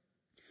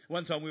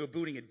 One time we were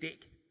building a deck.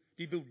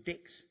 Do you build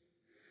decks?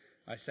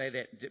 I say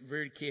that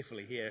very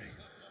carefully here.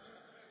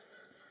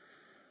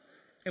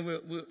 And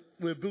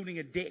we're building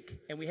a deck,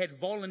 and we had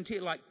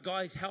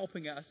guys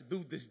helping us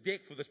build this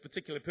deck for this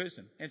particular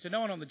person. And so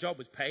no one on the job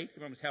was paid.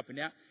 Everyone was helping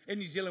out. In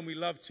New Zealand, we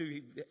love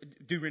to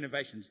do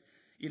renovations.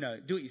 You know,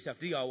 do it yourself,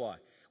 DIY.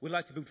 We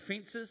like to build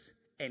fences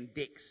and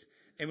decks,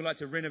 and we like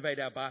to renovate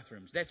our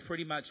bathrooms. That's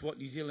pretty much what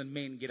New Zealand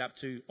men get up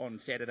to on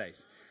Saturdays.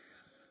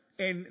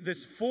 And this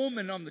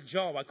foreman on the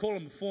job, I call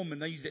him a foreman,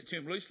 they use that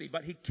term loosely,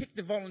 but he kicked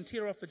the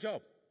volunteer off the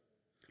job.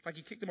 Like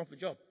he kicked him off the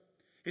job.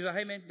 He's like,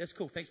 hey man, that's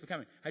cool, thanks for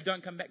coming. Hey,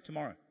 don't come back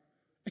tomorrow.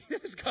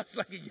 This guy's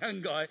like a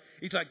young guy.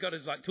 He's like got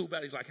his like tool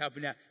belt, he's like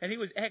helping out. And he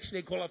was actually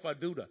a qualified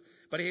builder.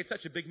 But he had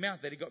such a big mouth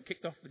that he got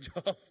kicked off the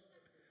job.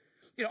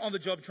 You know, on the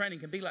job training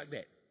can be like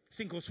that.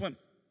 Sink or swim.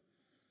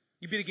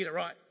 You better get it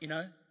right, you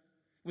know.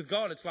 With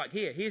God, it's like,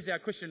 here's our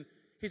Christian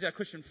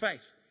faith.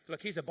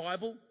 Look, here's a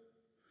Bible.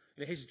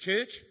 Here's a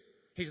church.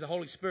 Here's the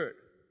Holy Spirit.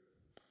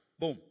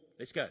 Boom.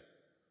 Let's go.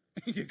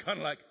 You're kind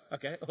of like,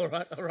 okay, all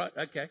right,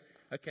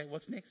 okay,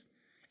 what's next?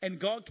 And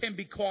God can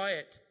be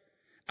quiet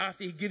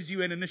after He gives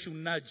you an initial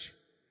nudge.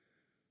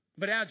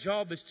 But our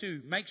job is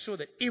to make sure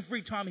that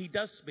every time He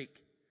does speak,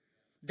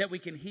 that we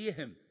can hear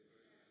Him.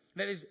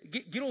 That is,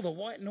 get all the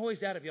white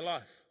noise out of your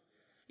life.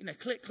 You know,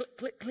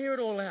 clear it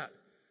all out.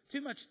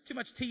 Too much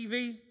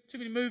TV, too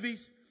many movies,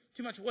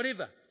 too much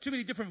whatever, too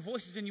many different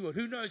voices in your world.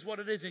 Who knows what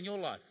it is in your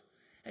life?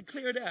 And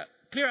clear it out.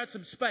 Clear out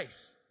some space.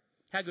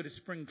 How good is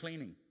spring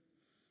cleaning?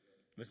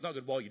 It's not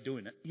good while you're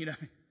doing it, you know.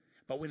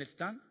 But when it's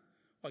done,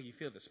 you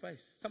feel the space.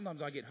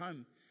 Sometimes I get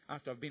home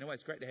after I've been away.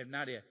 It's great to have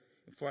Nadia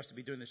and for us to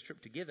be doing this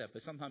trip together.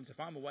 But sometimes if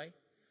I'm away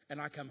and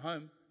I come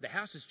home, the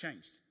house has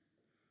changed.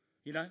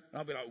 You know? And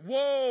I'll be like,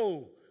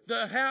 whoa,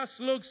 the house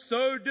looks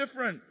so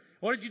different.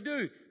 What did you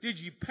do? Did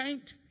you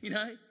paint? You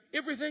know,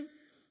 everything?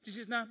 She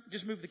says, no,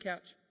 just move the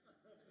couch.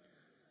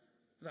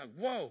 I was like,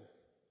 whoa,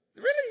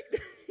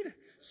 really?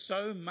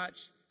 So much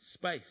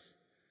space.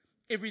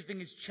 Everything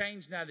has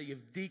changed now that you've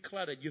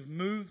decluttered. You've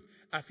moved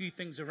a few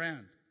things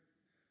around.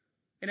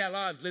 In our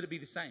lives, let it be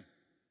the same.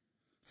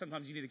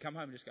 Sometimes you need to come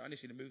home and just go, I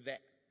just need to move that.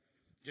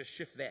 Just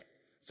shift that.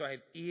 So I have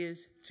ears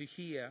to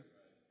hear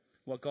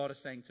what God is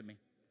saying to me.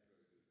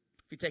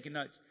 If you're taking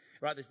notes,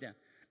 write this down.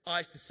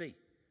 Eyes to see.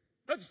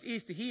 Not just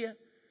ears to hear.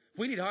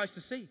 We need eyes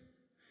to see.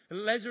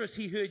 Lazarus,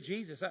 he heard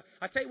Jesus.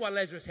 I tell you why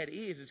Lazarus had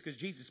ears is because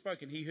Jesus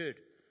spoke and he heard.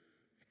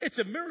 It's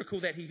a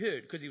miracle that he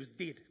heard because he was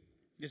dead.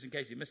 Just in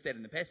case you missed that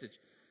in the passage.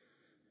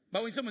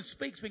 But when someone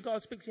speaks, when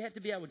God speaks, you have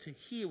to be able to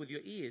hear with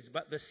your ears.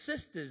 But the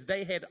sisters,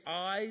 they had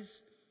eyes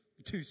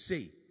to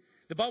see.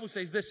 The Bible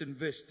says this in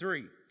verse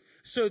 3.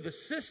 So the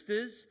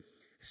sisters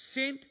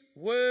sent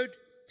word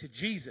to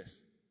Jesus.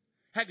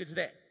 How good is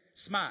that?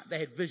 Smart. They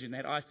had vision. They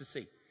had eyes to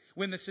see.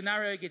 When the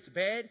scenario gets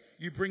bad,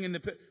 you bring in who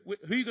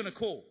are you going to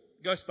call?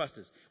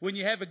 Ghostbusters. When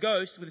you have a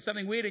ghost, when there's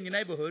something weird in your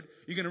neighborhood,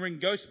 you're going to ring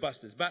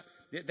Ghostbusters. But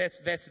that's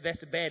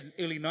a bad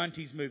early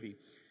 90s movie.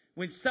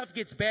 When stuff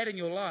gets bad in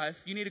your life,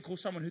 you need to call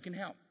someone who can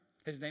help.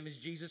 His name is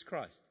Jesus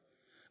Christ.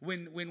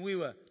 When we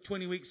were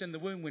 20 weeks in the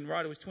womb, when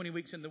Ryder was 20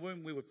 weeks in the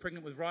womb, we were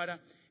pregnant with Ryder.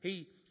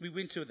 We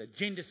went to the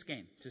gender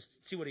scan to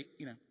see what he's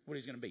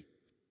going to be.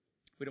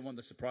 We don't want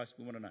the surprise.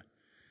 We want to know.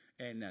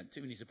 And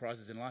too many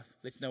surprises in life.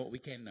 Let's know what we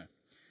can know.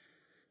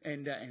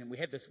 And we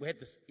had this,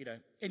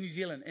 in New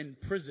Zealand, in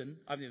prison.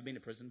 I've never been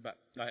to prison, but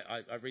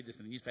I read this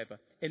in the newspaper.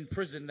 In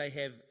prison, they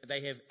have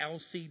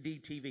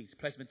LCD TVs,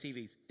 plasma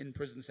TVs, in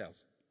prison cells.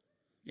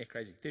 Yeah,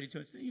 crazy. 32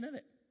 inches. You know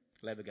that?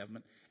 Labor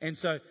government. And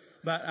so,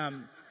 but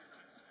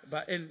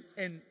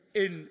in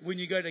when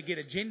you go to get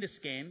a gender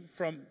scan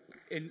from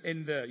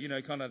in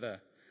the kind of the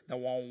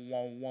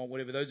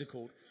whatever those are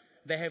called,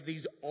 they have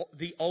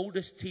the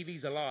oldest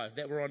TVs alive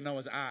that were on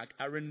Noah's Ark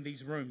are in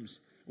these rooms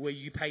where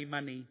you pay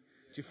money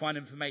to find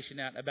information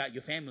out about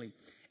your family.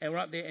 And we're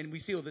up there and we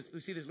see all this.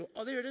 We see this little.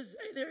 Oh, there it is.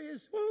 Hey, there it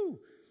is. Woo.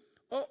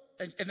 Oh,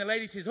 and the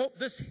lady says, oh,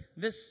 this.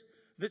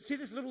 See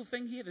this little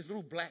thing here, this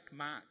little black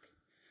mark.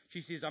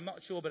 She says, I'm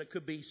not sure, but it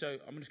could be, so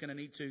I'm just going to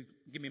need to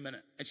give me a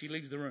minute. And she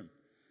leaves the room.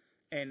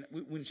 And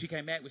when she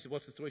came back, we said,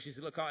 what's the story? She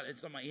said, look,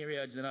 it's not my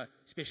area. It's a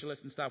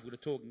specialist and stuff. We're going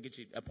to talk and get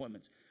you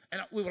appointments.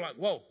 And we were like,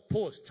 whoa,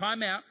 pause,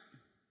 time out.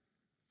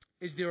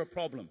 Is there a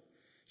problem?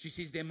 She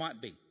says, there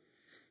might be.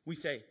 We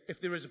say,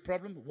 if there is a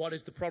problem, what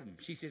is the problem?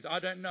 She says, I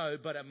don't know,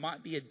 but it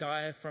might be a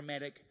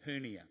diaphragmatic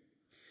hernia.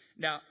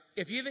 Now,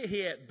 if you ever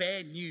hear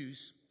bad news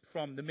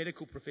from the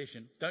medical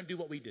profession, don't do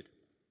what we did.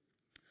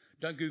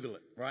 Don't Google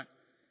it, right?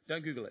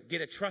 Don't Google it.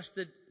 Get a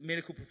trusted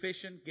medical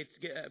profession, get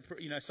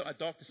a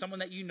doctor, someone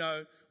that you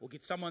know, or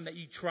get someone that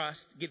you trust,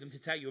 get them to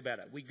tell you about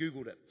it. We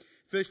Googled it.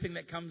 First thing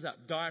that comes up,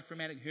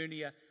 diaphragmatic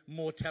hernia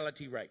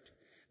mortality rate.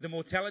 The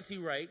mortality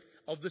rate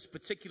of this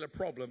particular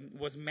problem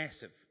was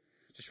massive.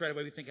 So straight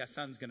away we think our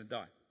son's going to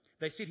die.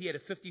 They said he had a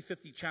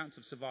 50-50 chance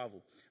of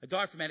survival. A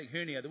diaphragmatic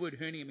hernia, the word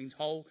hernia means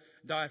hole.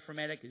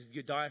 Diaphragmatic is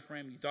your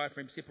diaphragm. Your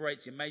diaphragm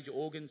separates your major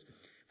organs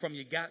from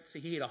your gut. So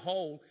he had a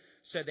hole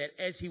so that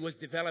as he was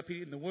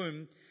developing in the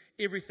womb,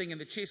 everything in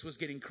the chest was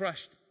getting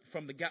crushed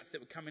from the guts that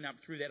were coming up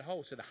through that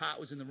hole. So the heart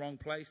was in the wrong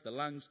place. The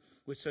lungs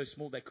were so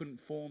small they couldn't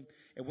form.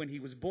 And when he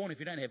was born, if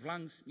you don't have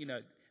lungs,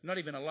 not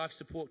even a life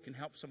support can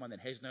help someone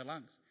that has no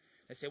lungs.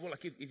 They say, well,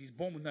 if he's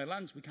born with no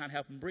lungs, we can't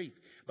help him breathe.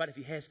 But if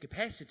he has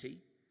capacity,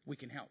 we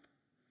can help.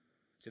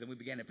 So then we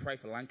began to pray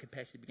for lung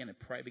capacity, began to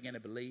pray, began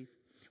to believe.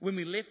 When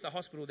we left the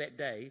hospital that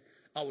day,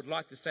 I would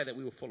like to say that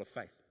we were full of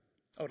faith.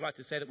 I would like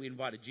to say that we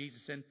invited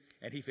Jesus in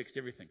and he fixed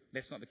everything.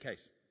 That's not the case.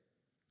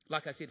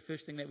 Like I said,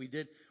 first thing that we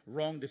did,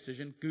 wrong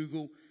decision.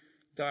 Google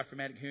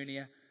diaphragmatic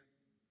hernia.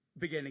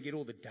 Began to get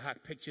all the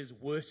dark pictures,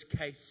 worst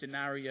case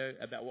scenario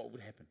about what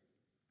would happen.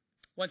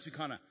 Once we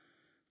kind of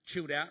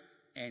chilled out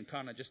and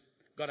kind of just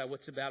got our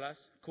wits about us,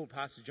 called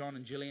Pastor John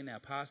and Gillian, our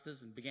pastors,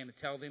 and began to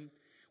tell them.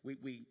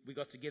 We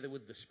got together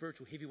with the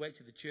spiritual heavyweights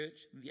of the church,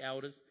 the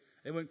elders.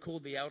 They weren't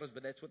called the elders,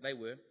 but that's what they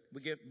were.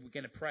 We're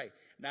going to pray.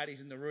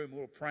 Nadi's in the room.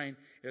 We're all praying.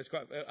 It was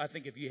I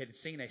think if you had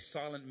seen a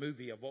silent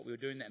movie of what we were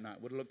doing that night,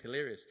 it would have looked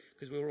hilarious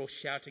because we were all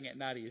shouting at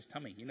Nadi's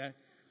tummy,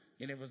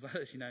 And it was like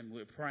this, and we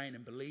were praying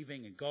and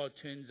believing, and God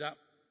turns up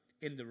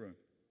in the room.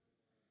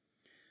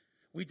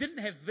 We didn't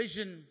have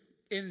vision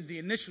in the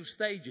initial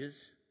stages,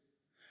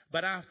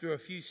 but after a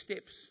few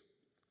steps,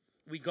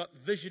 we got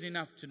vision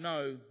enough to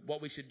know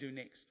what we should do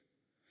next.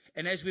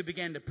 And as we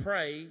began to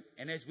pray,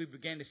 and as we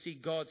began to see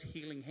God's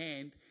healing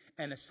hand,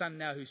 and a son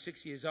now who's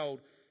 6 years old,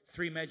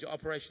 3 major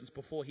operations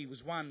before he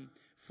was 1,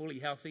 fully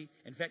healthy.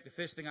 In fact, the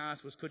first thing I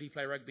asked was, could he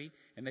play rugby?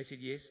 And they said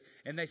yes.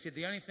 And they said,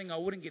 the only thing I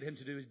wouldn't get him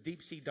to do is deep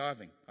sea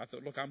diving. I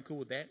thought, look, I'm cool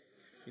with that.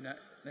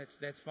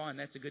 That's fine.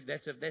 That's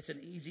an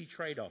easy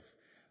trade-off.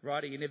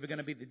 Right? You're never going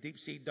to be the deep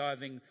sea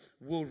diving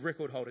world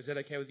record holder. Is that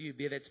okay with you?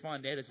 Yeah, that's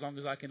fine, Dad, as long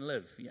as I can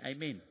live. Yeah,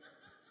 amen.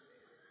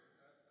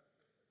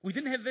 We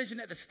didn't have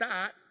vision at the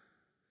start,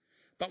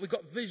 but we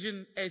got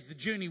vision as the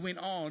journey went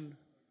on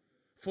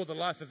for the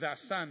life of our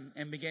son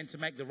and began to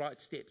make the right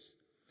steps.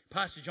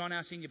 Pastor John,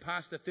 our senior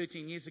pastor,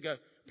 13 years ago,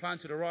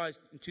 planted a rise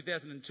in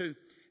 2002,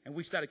 and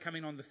we started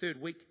coming on the 3rd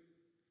week.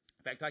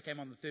 In fact, I came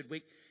on the 3rd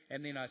week,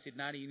 and then I said,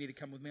 Nadi, you need to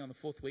come with me on the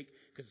 4th week,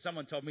 because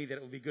someone told me that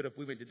it would be good if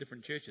we went to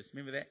different churches.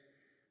 Remember that?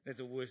 That's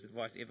the worst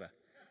advice ever.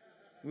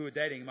 We were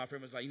dating, and my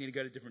friend was like, you need to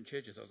go to different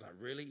churches. I was like,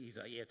 really? He's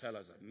like, yeah, Taylor.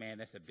 I was like, man,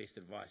 that's the best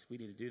advice. We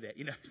need to do that.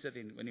 So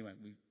then, anyway,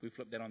 we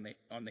flipped that on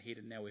the head,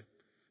 and now we've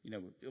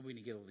been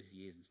together all these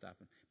years and stuff.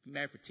 And been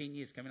married for 10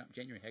 years coming up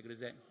January. How good is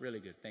that? Really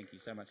good. Thank you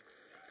so much.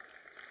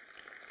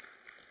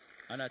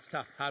 I know it's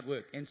tough, hard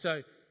work. And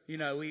so,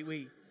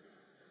 we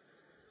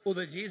all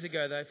those years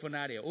ago, though, for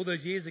Nadia,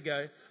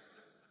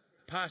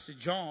 Pastor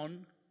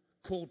John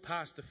called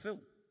Pastor Phil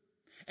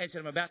and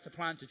said, I'm about to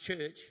plant a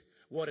church.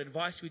 What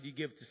advice would you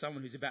give to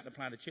someone who's about to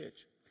plant a church?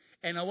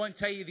 And I won't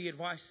tell you the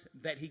advice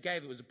that he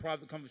gave. It was a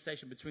private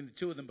conversation between the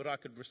two of them, but I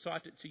could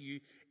recite it to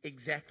you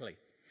exactly.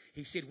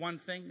 He said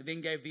one thing,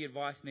 then gave the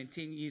advice, and then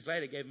 10 years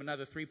later gave him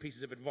another 3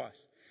 pieces of advice.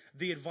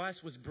 The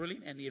advice was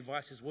brilliant, and the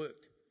advice has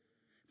worked.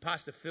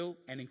 Pastor Phil,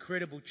 an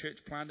incredible church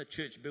planter,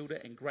 church builder,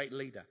 and great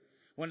leader.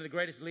 One of the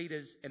greatest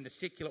leaders in the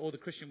secular or the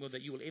Christian world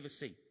that you will ever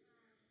see.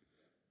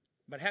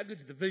 But how good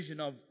is the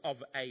vision of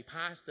a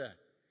pastor,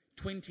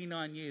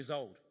 29 years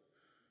old,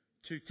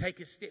 to take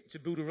a step to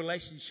build a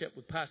relationship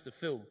with Pastor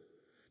Phil,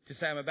 to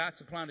say, I'm about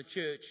to plant a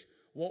church.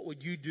 What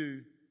would you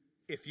do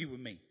if you were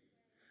me?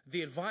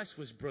 The advice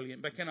was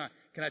brilliant, but can I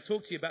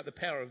talk to you about the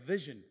power of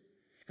vision?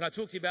 Can I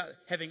talk to you about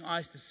having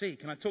eyes to see?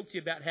 Can I talk to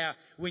you about how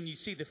when you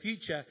see the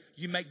future,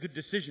 you make good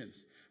decisions?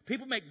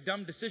 People make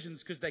dumb decisions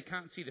because they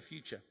can't see the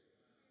future.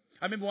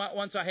 I remember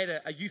once I had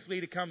a youth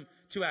leader come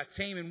to our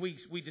team, and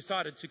we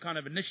decided to kind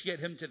of initiate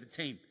him to the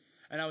team.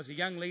 And I was a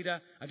young leader.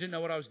 I didn't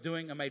know what I was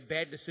doing. I made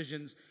bad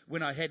decisions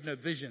when I had no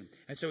vision.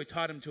 And so we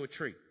tied him to a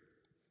tree.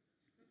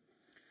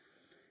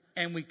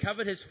 And we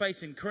covered his face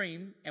in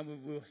cream, and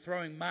we were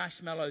throwing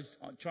marshmallows,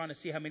 trying to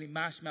see how many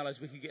marshmallows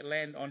we could get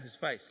land on his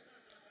face.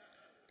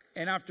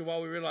 And after a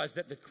while, we realized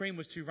that the cream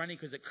was too runny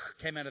because it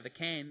came out of the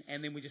can.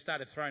 And then we just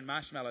started throwing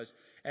marshmallows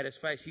at his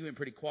face. He went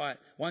pretty quiet.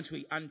 Once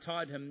we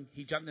untied him,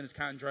 he jumped in his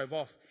car and drove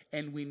off.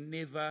 And we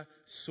never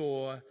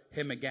saw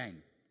him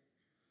again.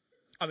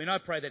 I mean, I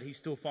pray that he's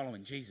still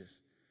following Jesus.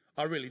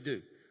 I really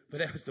do. But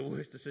that was the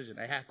worst decision.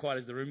 How quiet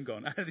has the room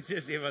gone?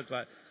 Just everyone's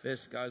like, this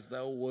guy's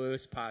the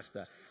worst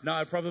pastor. No,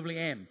 I probably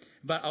am.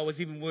 But I was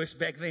even worse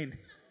back then.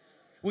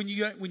 When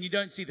you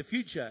don't see the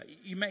future,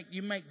 you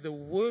make the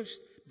worst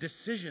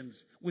decisions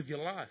with your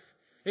life.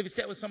 Ever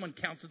sat with someone,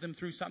 counseled them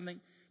through something,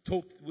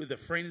 talked with a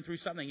friend through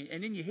something,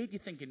 and in your head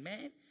you're thinking,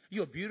 man,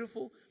 you're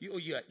beautiful,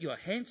 you're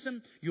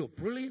handsome, you're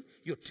brilliant,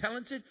 you're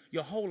talented,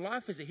 your whole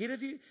life is ahead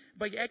of you,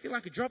 but you're acting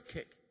like a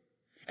dropkick.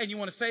 And you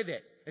want to say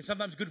that, and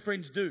sometimes good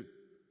friends do.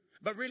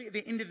 But really, at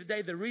the end of the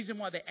day, the reason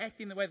why they're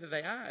acting the way that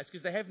they are is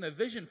because they have no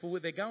vision for where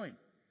they're going.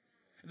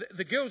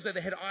 The girls that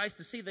they had eyes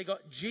to see, they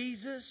got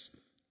Jesus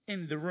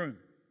in the room.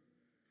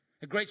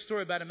 A great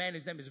story about a man,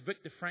 his name is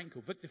Viktor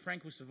Frankl. Viktor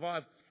Frankl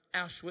survived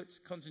Auschwitz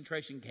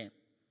concentration camp.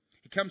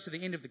 He comes to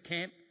the end of the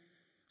camp,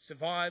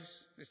 survives,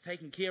 is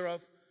taken care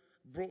of,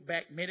 brought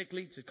back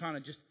medically to kind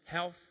of just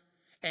health,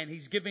 and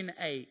he's given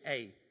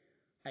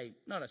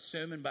not a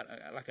sermon, but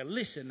like a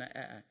lesson.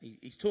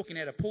 He's talking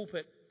at a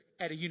pulpit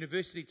at a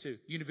university to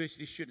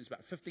university students,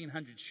 about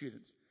 1,500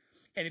 students.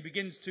 And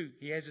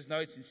he has his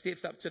notes and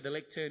steps up to the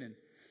lectern and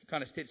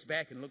kind of steps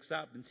back and looks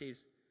up and says,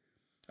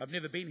 I've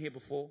never been here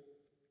before.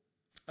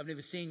 I've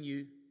never seen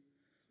you.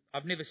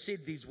 I've never said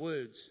these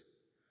words.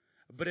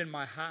 But in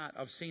my heart,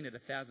 I've seen it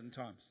 1,000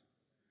 times.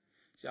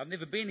 So I've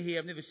never been here.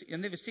 I've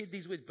never said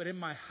these words. But in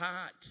my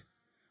heart,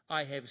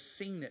 I have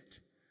seen it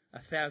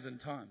 1,000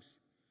 times.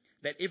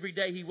 That every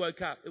day he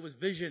woke up, it was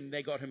vision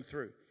that got him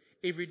through.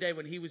 Every day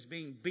when he was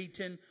being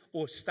beaten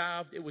or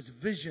starved, it was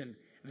vision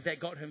that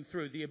got him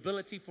through. The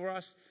ability for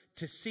us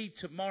to see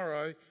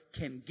tomorrow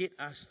can get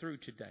us through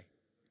today.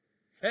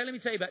 Now, let me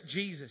tell you about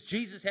Jesus.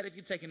 Jesus had, if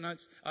you're taking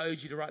notes, I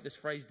urge you to write this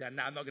phrase down.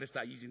 No, I'm not going to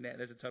start using that.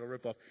 That's a total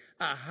rip-off.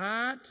 A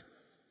heart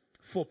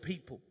for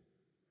people.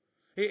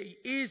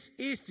 Ears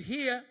to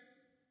hear.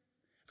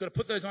 Got to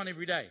put those on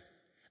every day.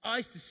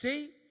 Eyes to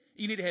see.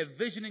 You need to have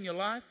vision in your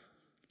life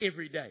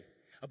every day.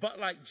 But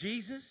like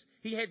Jesus,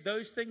 he had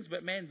those things,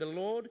 but man, the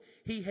Lord,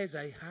 he has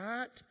a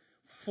heart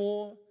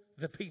for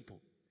the people.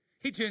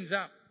 He turns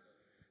up.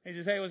 He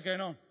says, hey, what's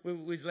going on?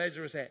 Where's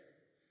Lazarus at?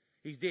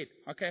 He's dead.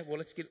 Okay, well,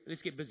 let's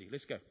get busy.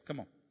 Let's go. Come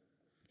on.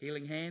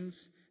 Healing hands,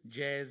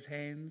 jazz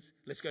hands.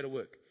 Let's go to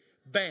work.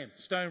 Bam,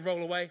 stone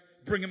roll away,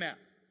 bring him out.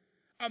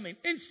 I mean,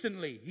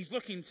 instantly, he's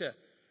looking to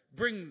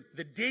bring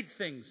the dead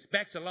things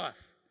back to life.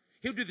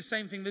 He'll do the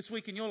same thing this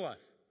week in your life.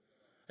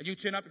 And you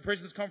turn up at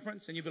President's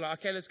Conference and you'll be like,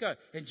 okay, let's go.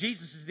 And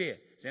Jesus is there.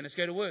 Saying, let's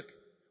go to work.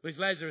 Where's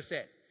Lazarus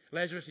at?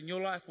 Lazarus in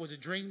your life was a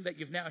dream that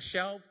you've now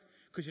shelved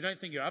because you don't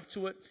think you're up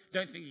to it.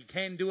 Don't think you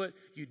can do it.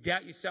 You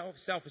doubt yourself.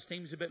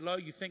 Self-esteem is a bit low.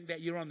 You think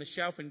that you're on the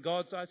shelf in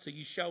God's eyes, so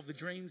you shelve the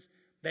dreams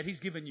that he's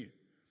given you.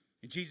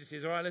 And Jesus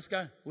says, all right, let's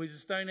go. Where's the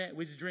stone at?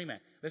 Where's the dream at?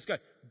 Let's go.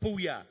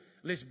 Booyah.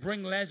 Let's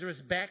bring Lazarus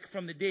back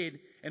from the dead.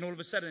 And all of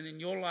a sudden in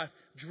your life,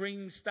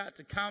 dreams start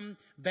to come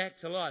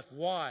back to life.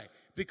 Why?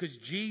 Because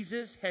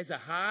Jesus has a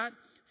heart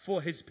for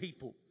his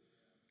people.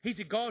 He's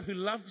a God who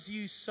loves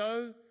you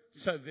so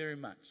very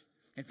much.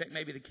 In fact,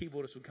 maybe the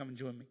keyboardist will come and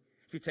join me.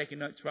 If you're taking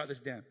notes, write this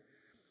down.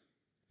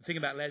 The thing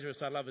about Lazarus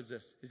I love is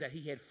this, is that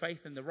he had faith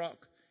in the rock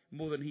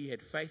more than he had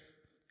faith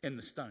in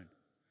the stone.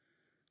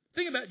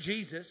 The thing about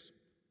Jesus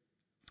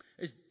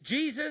is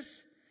Jesus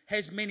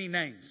has many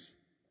names,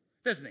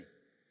 doesn't he?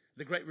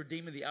 The great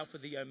Redeemer, the Alpha,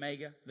 the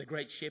Omega, the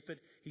great Shepherd.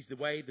 He's the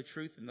way, the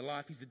truth, and the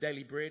life. He's the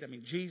daily bread. I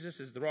mean, Jesus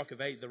is the rock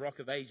of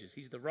ages.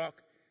 He's the rock,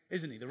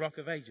 isn't he? The rock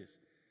of ages.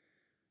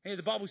 And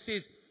the Bible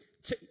says,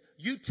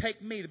 you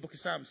take me, the book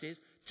of Psalms says,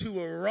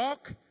 to a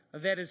rock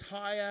that is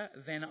higher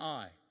than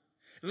I.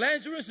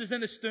 Lazarus is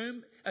in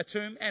a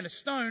tomb, and a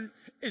stone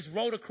is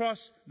rolled across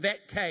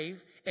that cave,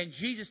 and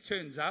Jesus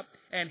turns up,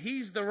 and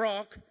he's the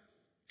rock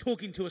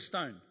talking to a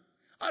stone.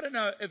 I don't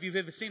know if you've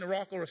ever seen a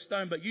rock or a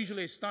stone, but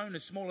usually a stone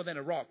is smaller than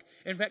a rock.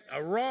 In fact,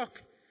 a rock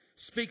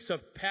speaks of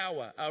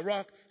power. A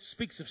rock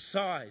speaks of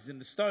size, and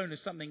the stone is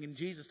something in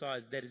Jesus'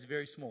 eyes that is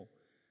very small.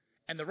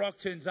 And the rock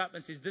turns up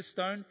and says, this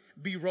stone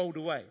be rolled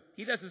away.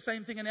 He does the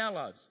same thing in our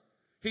lives.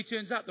 He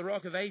turns up, the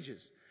rock of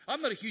ages.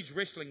 I'm not a huge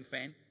wrestling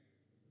fan,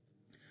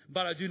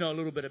 but I do know a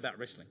little bit about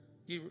wrestling.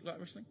 You like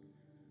wrestling?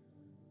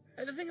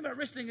 And the thing about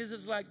wrestling is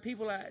it's like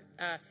people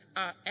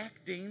are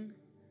acting,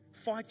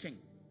 fighting.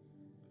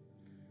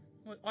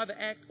 Well, either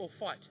act or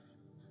fight.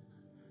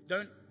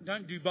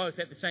 Don't do both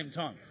at the same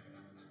time.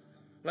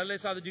 Like,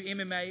 let's either do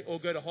MMA or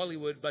go to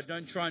Hollywood, but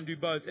don't try and do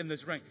both in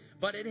this ring.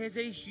 But it has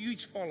a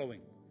huge following.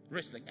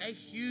 Wrestling, a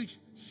huge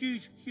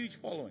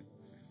following.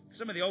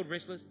 Some of the old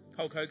wrestlers,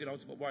 Hulk Hogan,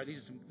 Ultimate Warrior,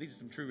 these are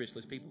some true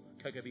wrestlers, people.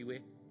 Coco Beware,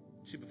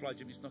 Superfly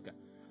Jimmy Snuka.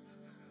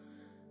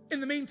 In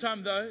the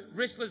meantime, though,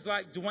 wrestlers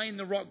like Dwayne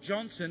 "The Rock"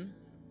 Johnson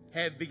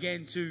have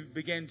began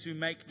to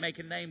make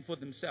a name for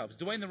themselves.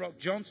 Dwayne "The Rock"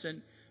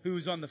 Johnson, who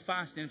was on the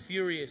Fast and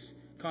Furious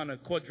kind of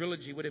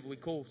quadrilogy, whatever we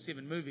call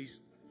 7 movies.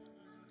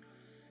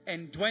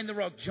 And Dwayne "The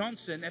Rock"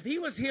 Johnson, if he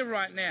was here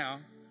right now,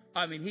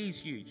 I mean, he's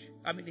huge.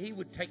 I mean, he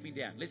would take me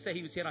down. Let's say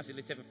he was here and I said,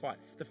 let's have a fight.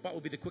 The fight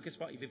would be the quickest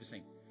fight you've ever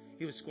seen.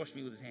 He would squash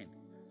me with his hand.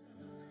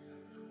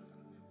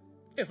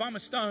 If I'm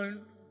a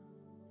stone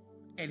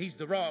and he's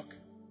the rock,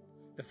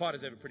 the fight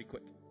is over pretty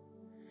quick.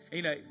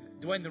 You know,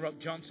 Dwayne "The Rock"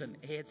 Johnson,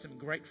 he had some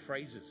great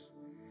phrases.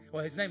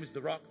 Well, his name is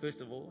The Rock,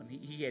 first of all, and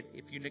he had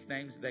a few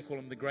nicknames. They call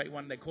him the Great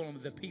One. They call him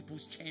the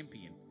People's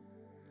Champion.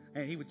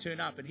 And he would turn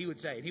up and he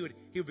would say, and he would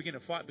begin a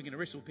fight, begin to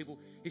wrestle with people.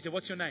 He said,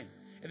 "What's your name?"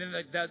 And then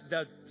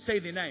they'd say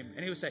their name,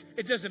 and he would say,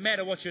 "It doesn't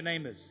matter what your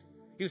name is."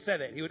 He would say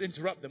that. He would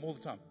interrupt them all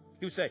the time.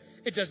 He would say,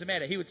 "It doesn't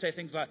matter." He would say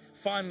things like,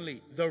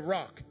 "Finally, The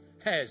Rock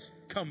has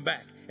come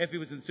back." If he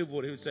was in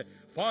Silverwater, he would say,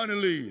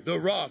 "Finally, The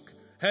Rock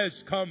has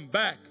come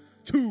back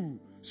to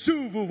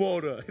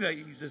Silverwater." You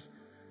know,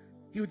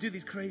 he would do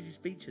these crazy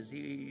speeches.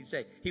 He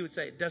would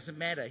say, "It doesn't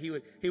matter." He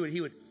would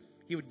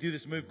do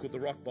this move called the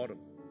rock bottom.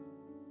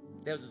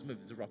 That was his move,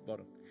 the rock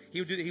bottom.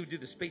 He would do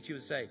the speech. He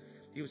would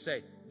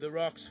say, "The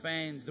Rock's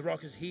fans, The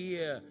Rock is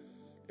here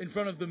in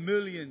front of the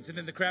millions." And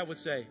then the crowd would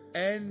say,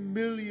 "And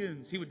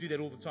millions." He would do that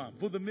all the time.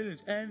 "For the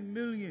millions and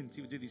millions."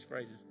 He would do these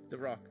phrases, The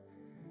Rock.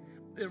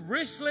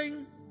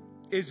 Wrestling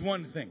is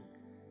one thing.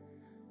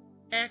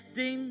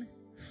 Acting,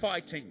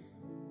 fighting.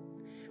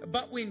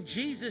 But when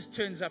Jesus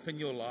turns up in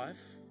your life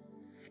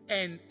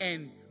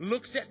and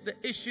looks at the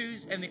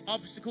issues and the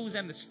obstacles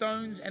and the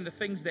stones and the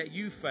things that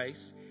you face,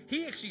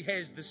 he actually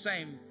has the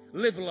same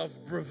level of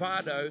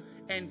bravado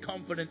and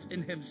confidence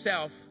in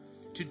himself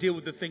to deal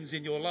with the things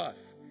in your life.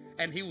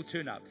 And he will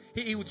turn up.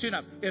 He will turn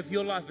up. If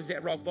your life is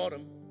at rock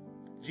bottom,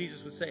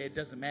 Jesus would say it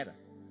doesn't matter.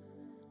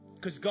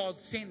 Because God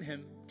sent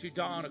him to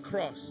die on a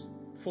cross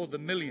for the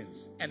millions.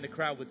 And the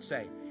crowd would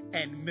say,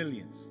 "And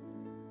millions."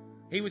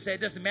 He would say,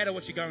 "It doesn't matter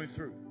what you're going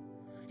through."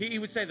 He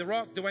would say, The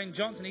Rock, Dwayne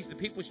Johnson, he's the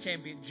people's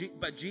champion.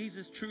 But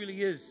Jesus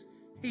truly is.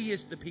 He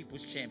is the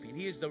people's champion.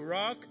 He is the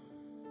Rock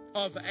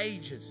of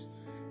ages.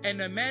 And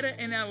no matter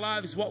in our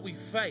lives what we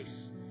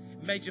face,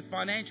 major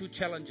financial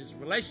challenges,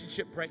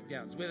 relationship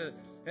breakdowns, whether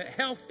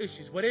health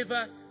issues,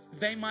 whatever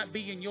they might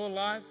be in your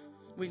life,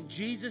 when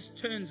Jesus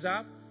turns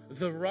up,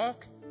 the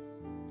Rock,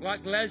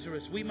 like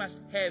Lazarus, we must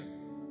have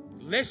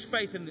less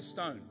faith in the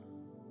stone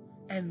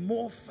and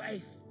more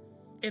faith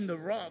in the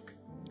Rock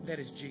that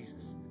is Jesus.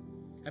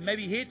 And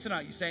maybe here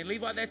tonight you're saying,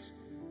 "Levi,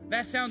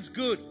 that sounds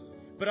good,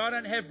 but I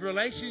don't have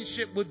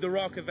relationship with the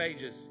Rock of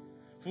Ages.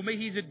 For me,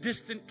 he's a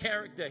distant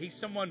character. He's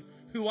someone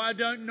who I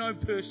don't know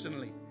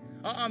personally.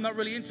 I'm not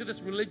really into this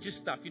religious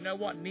stuff." You know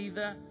what?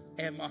 Neither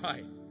am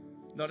I.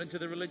 Not into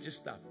the religious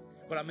stuff,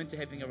 but I'm into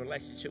having a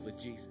relationship with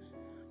Jesus.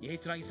 You're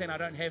here tonight, you're saying, "I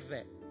don't have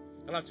that."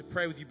 I'd like to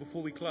pray with you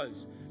before we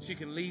close, so you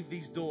can leave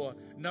these doors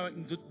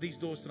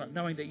tonight,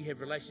 knowing that you have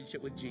a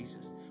relationship with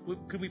Jesus.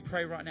 Could we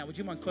pray right now? Would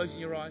you mind closing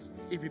your eyes,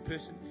 every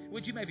person?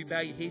 Would you maybe bow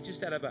your head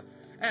just out of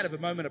a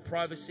moment of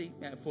privacy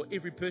for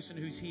every person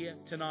who's here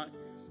tonight?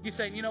 You're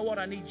saying, "You know what?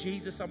 I need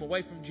Jesus. I'm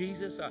away from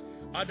Jesus.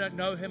 I don't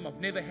know him. I've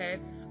never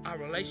had a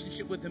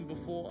relationship with him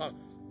before.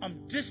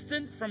 I'm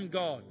distant from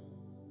God."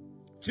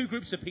 Two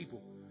groups of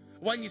people.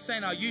 One, you're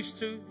saying, "I used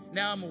to.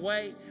 Now I'm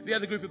away." The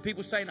other group of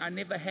people saying, "I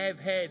never have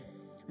had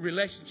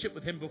relationship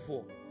with him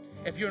before."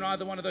 If you're in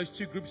either one of those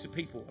two groups of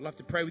people, I'd love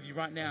to pray with you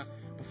right now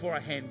before I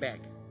hand back.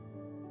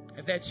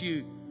 If that's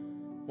you,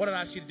 what I'd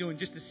ask you to do in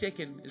just a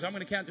second is I'm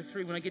going to count to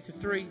 3. When I get to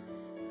 3,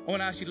 I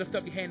want to ask you to lift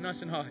up your hand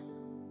nice and high.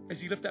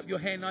 As you lift up your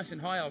hand nice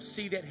and high, I'll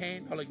see that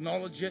hand. I'll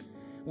acknowledge it.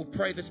 We'll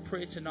pray this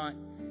prayer tonight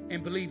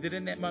and believe that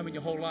in that moment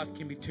your whole life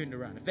can be turned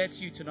around. If that's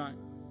you tonight,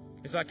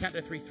 as I count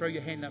to 3, throw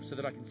your hand up so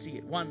that I can see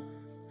it. 1,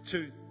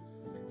 2,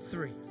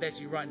 3. If that's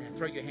you right now,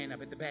 throw your hand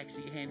up at the back.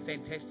 See your hand.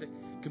 Fantastic.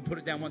 You can put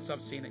it down once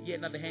I've seen it. Yeah,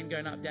 another hand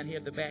going up down here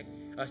at the back.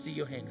 I see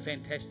your hand.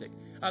 Fantastic.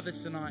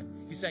 Others tonight,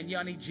 you're saying, "Yeah,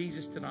 I need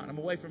Jesus tonight. I'm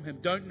away from him.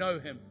 Don't know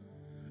him."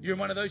 You're in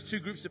one of those two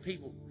groups of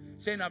people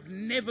saying, "I've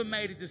never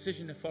made a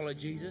decision to follow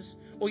Jesus."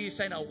 Or you're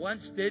saying, "I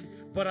once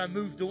did, but I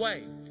moved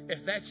away."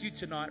 If that's you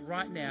tonight,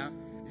 right now,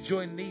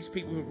 join these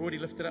people who have already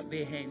lifted up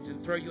their hands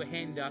and throw your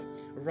hand up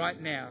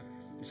right now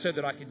so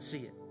that I can see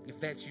it. If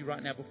that's you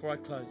right now, before I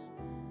close,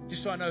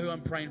 just so I know who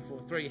I'm praying for,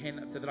 throw your hand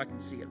up so that I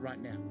can see it right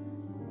now.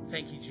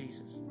 Thank you,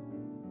 Jesus.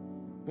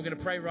 We're going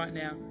to pray right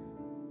now.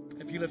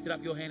 If you lifted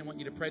up your hand, I want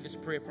you to pray this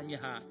prayer from your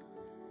heart.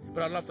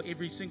 But I'd love for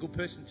every single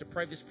person to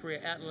pray this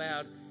prayer out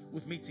loud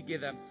with me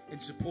together in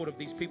support of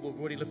these people who've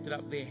already lifted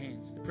up their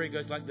hands. The prayer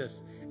goes like this.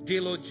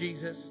 Dear Lord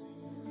Jesus,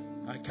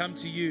 I come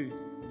to you.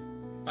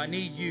 I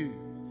need you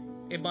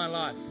in my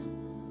life.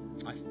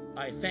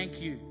 I thank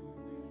you.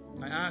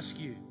 I ask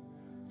you,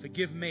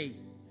 forgive me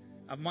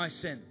of my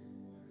sin.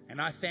 And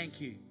I thank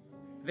you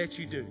that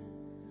you do.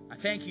 I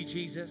thank you,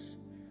 Jesus.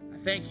 I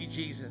thank you,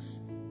 Jesus.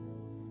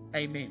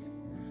 Amen.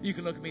 You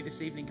can look at me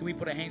this evening. Can we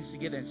put our hands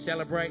together and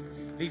celebrate?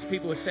 These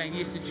people are saying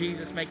yes to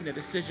Jesus, making a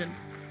decision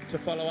to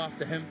follow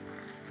after him.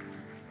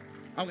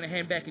 I'm going to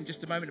hand back in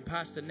just a moment to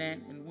Pastor Nat,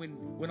 and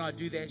when I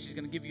do that, she's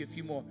going to give you a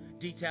few more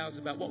details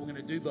about what we're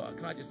going to do. But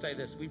can I just say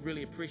this? We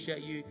really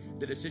appreciate you,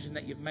 the decision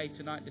that you've made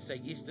tonight to say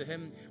yes to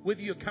him.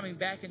 Whether you're coming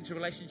back into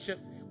relationship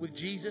with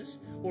Jesus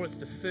or it's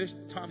the first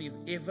time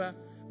you've ever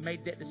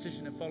made that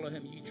decision to follow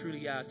him, you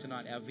truly are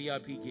tonight our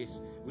VIP guests.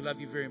 We love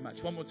you very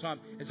much. One more time,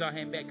 as I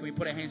hand back, can we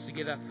put our hands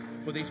together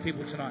for these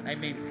people tonight?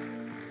 Amen.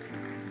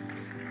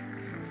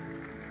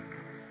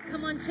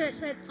 Come on, church,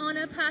 let's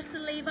honor Pastor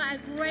Levi. A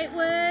great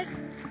word.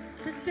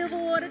 for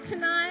Silverwater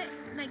tonight.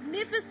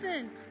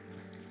 Magnificent.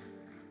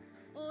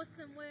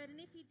 Awesome word. And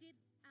if you did...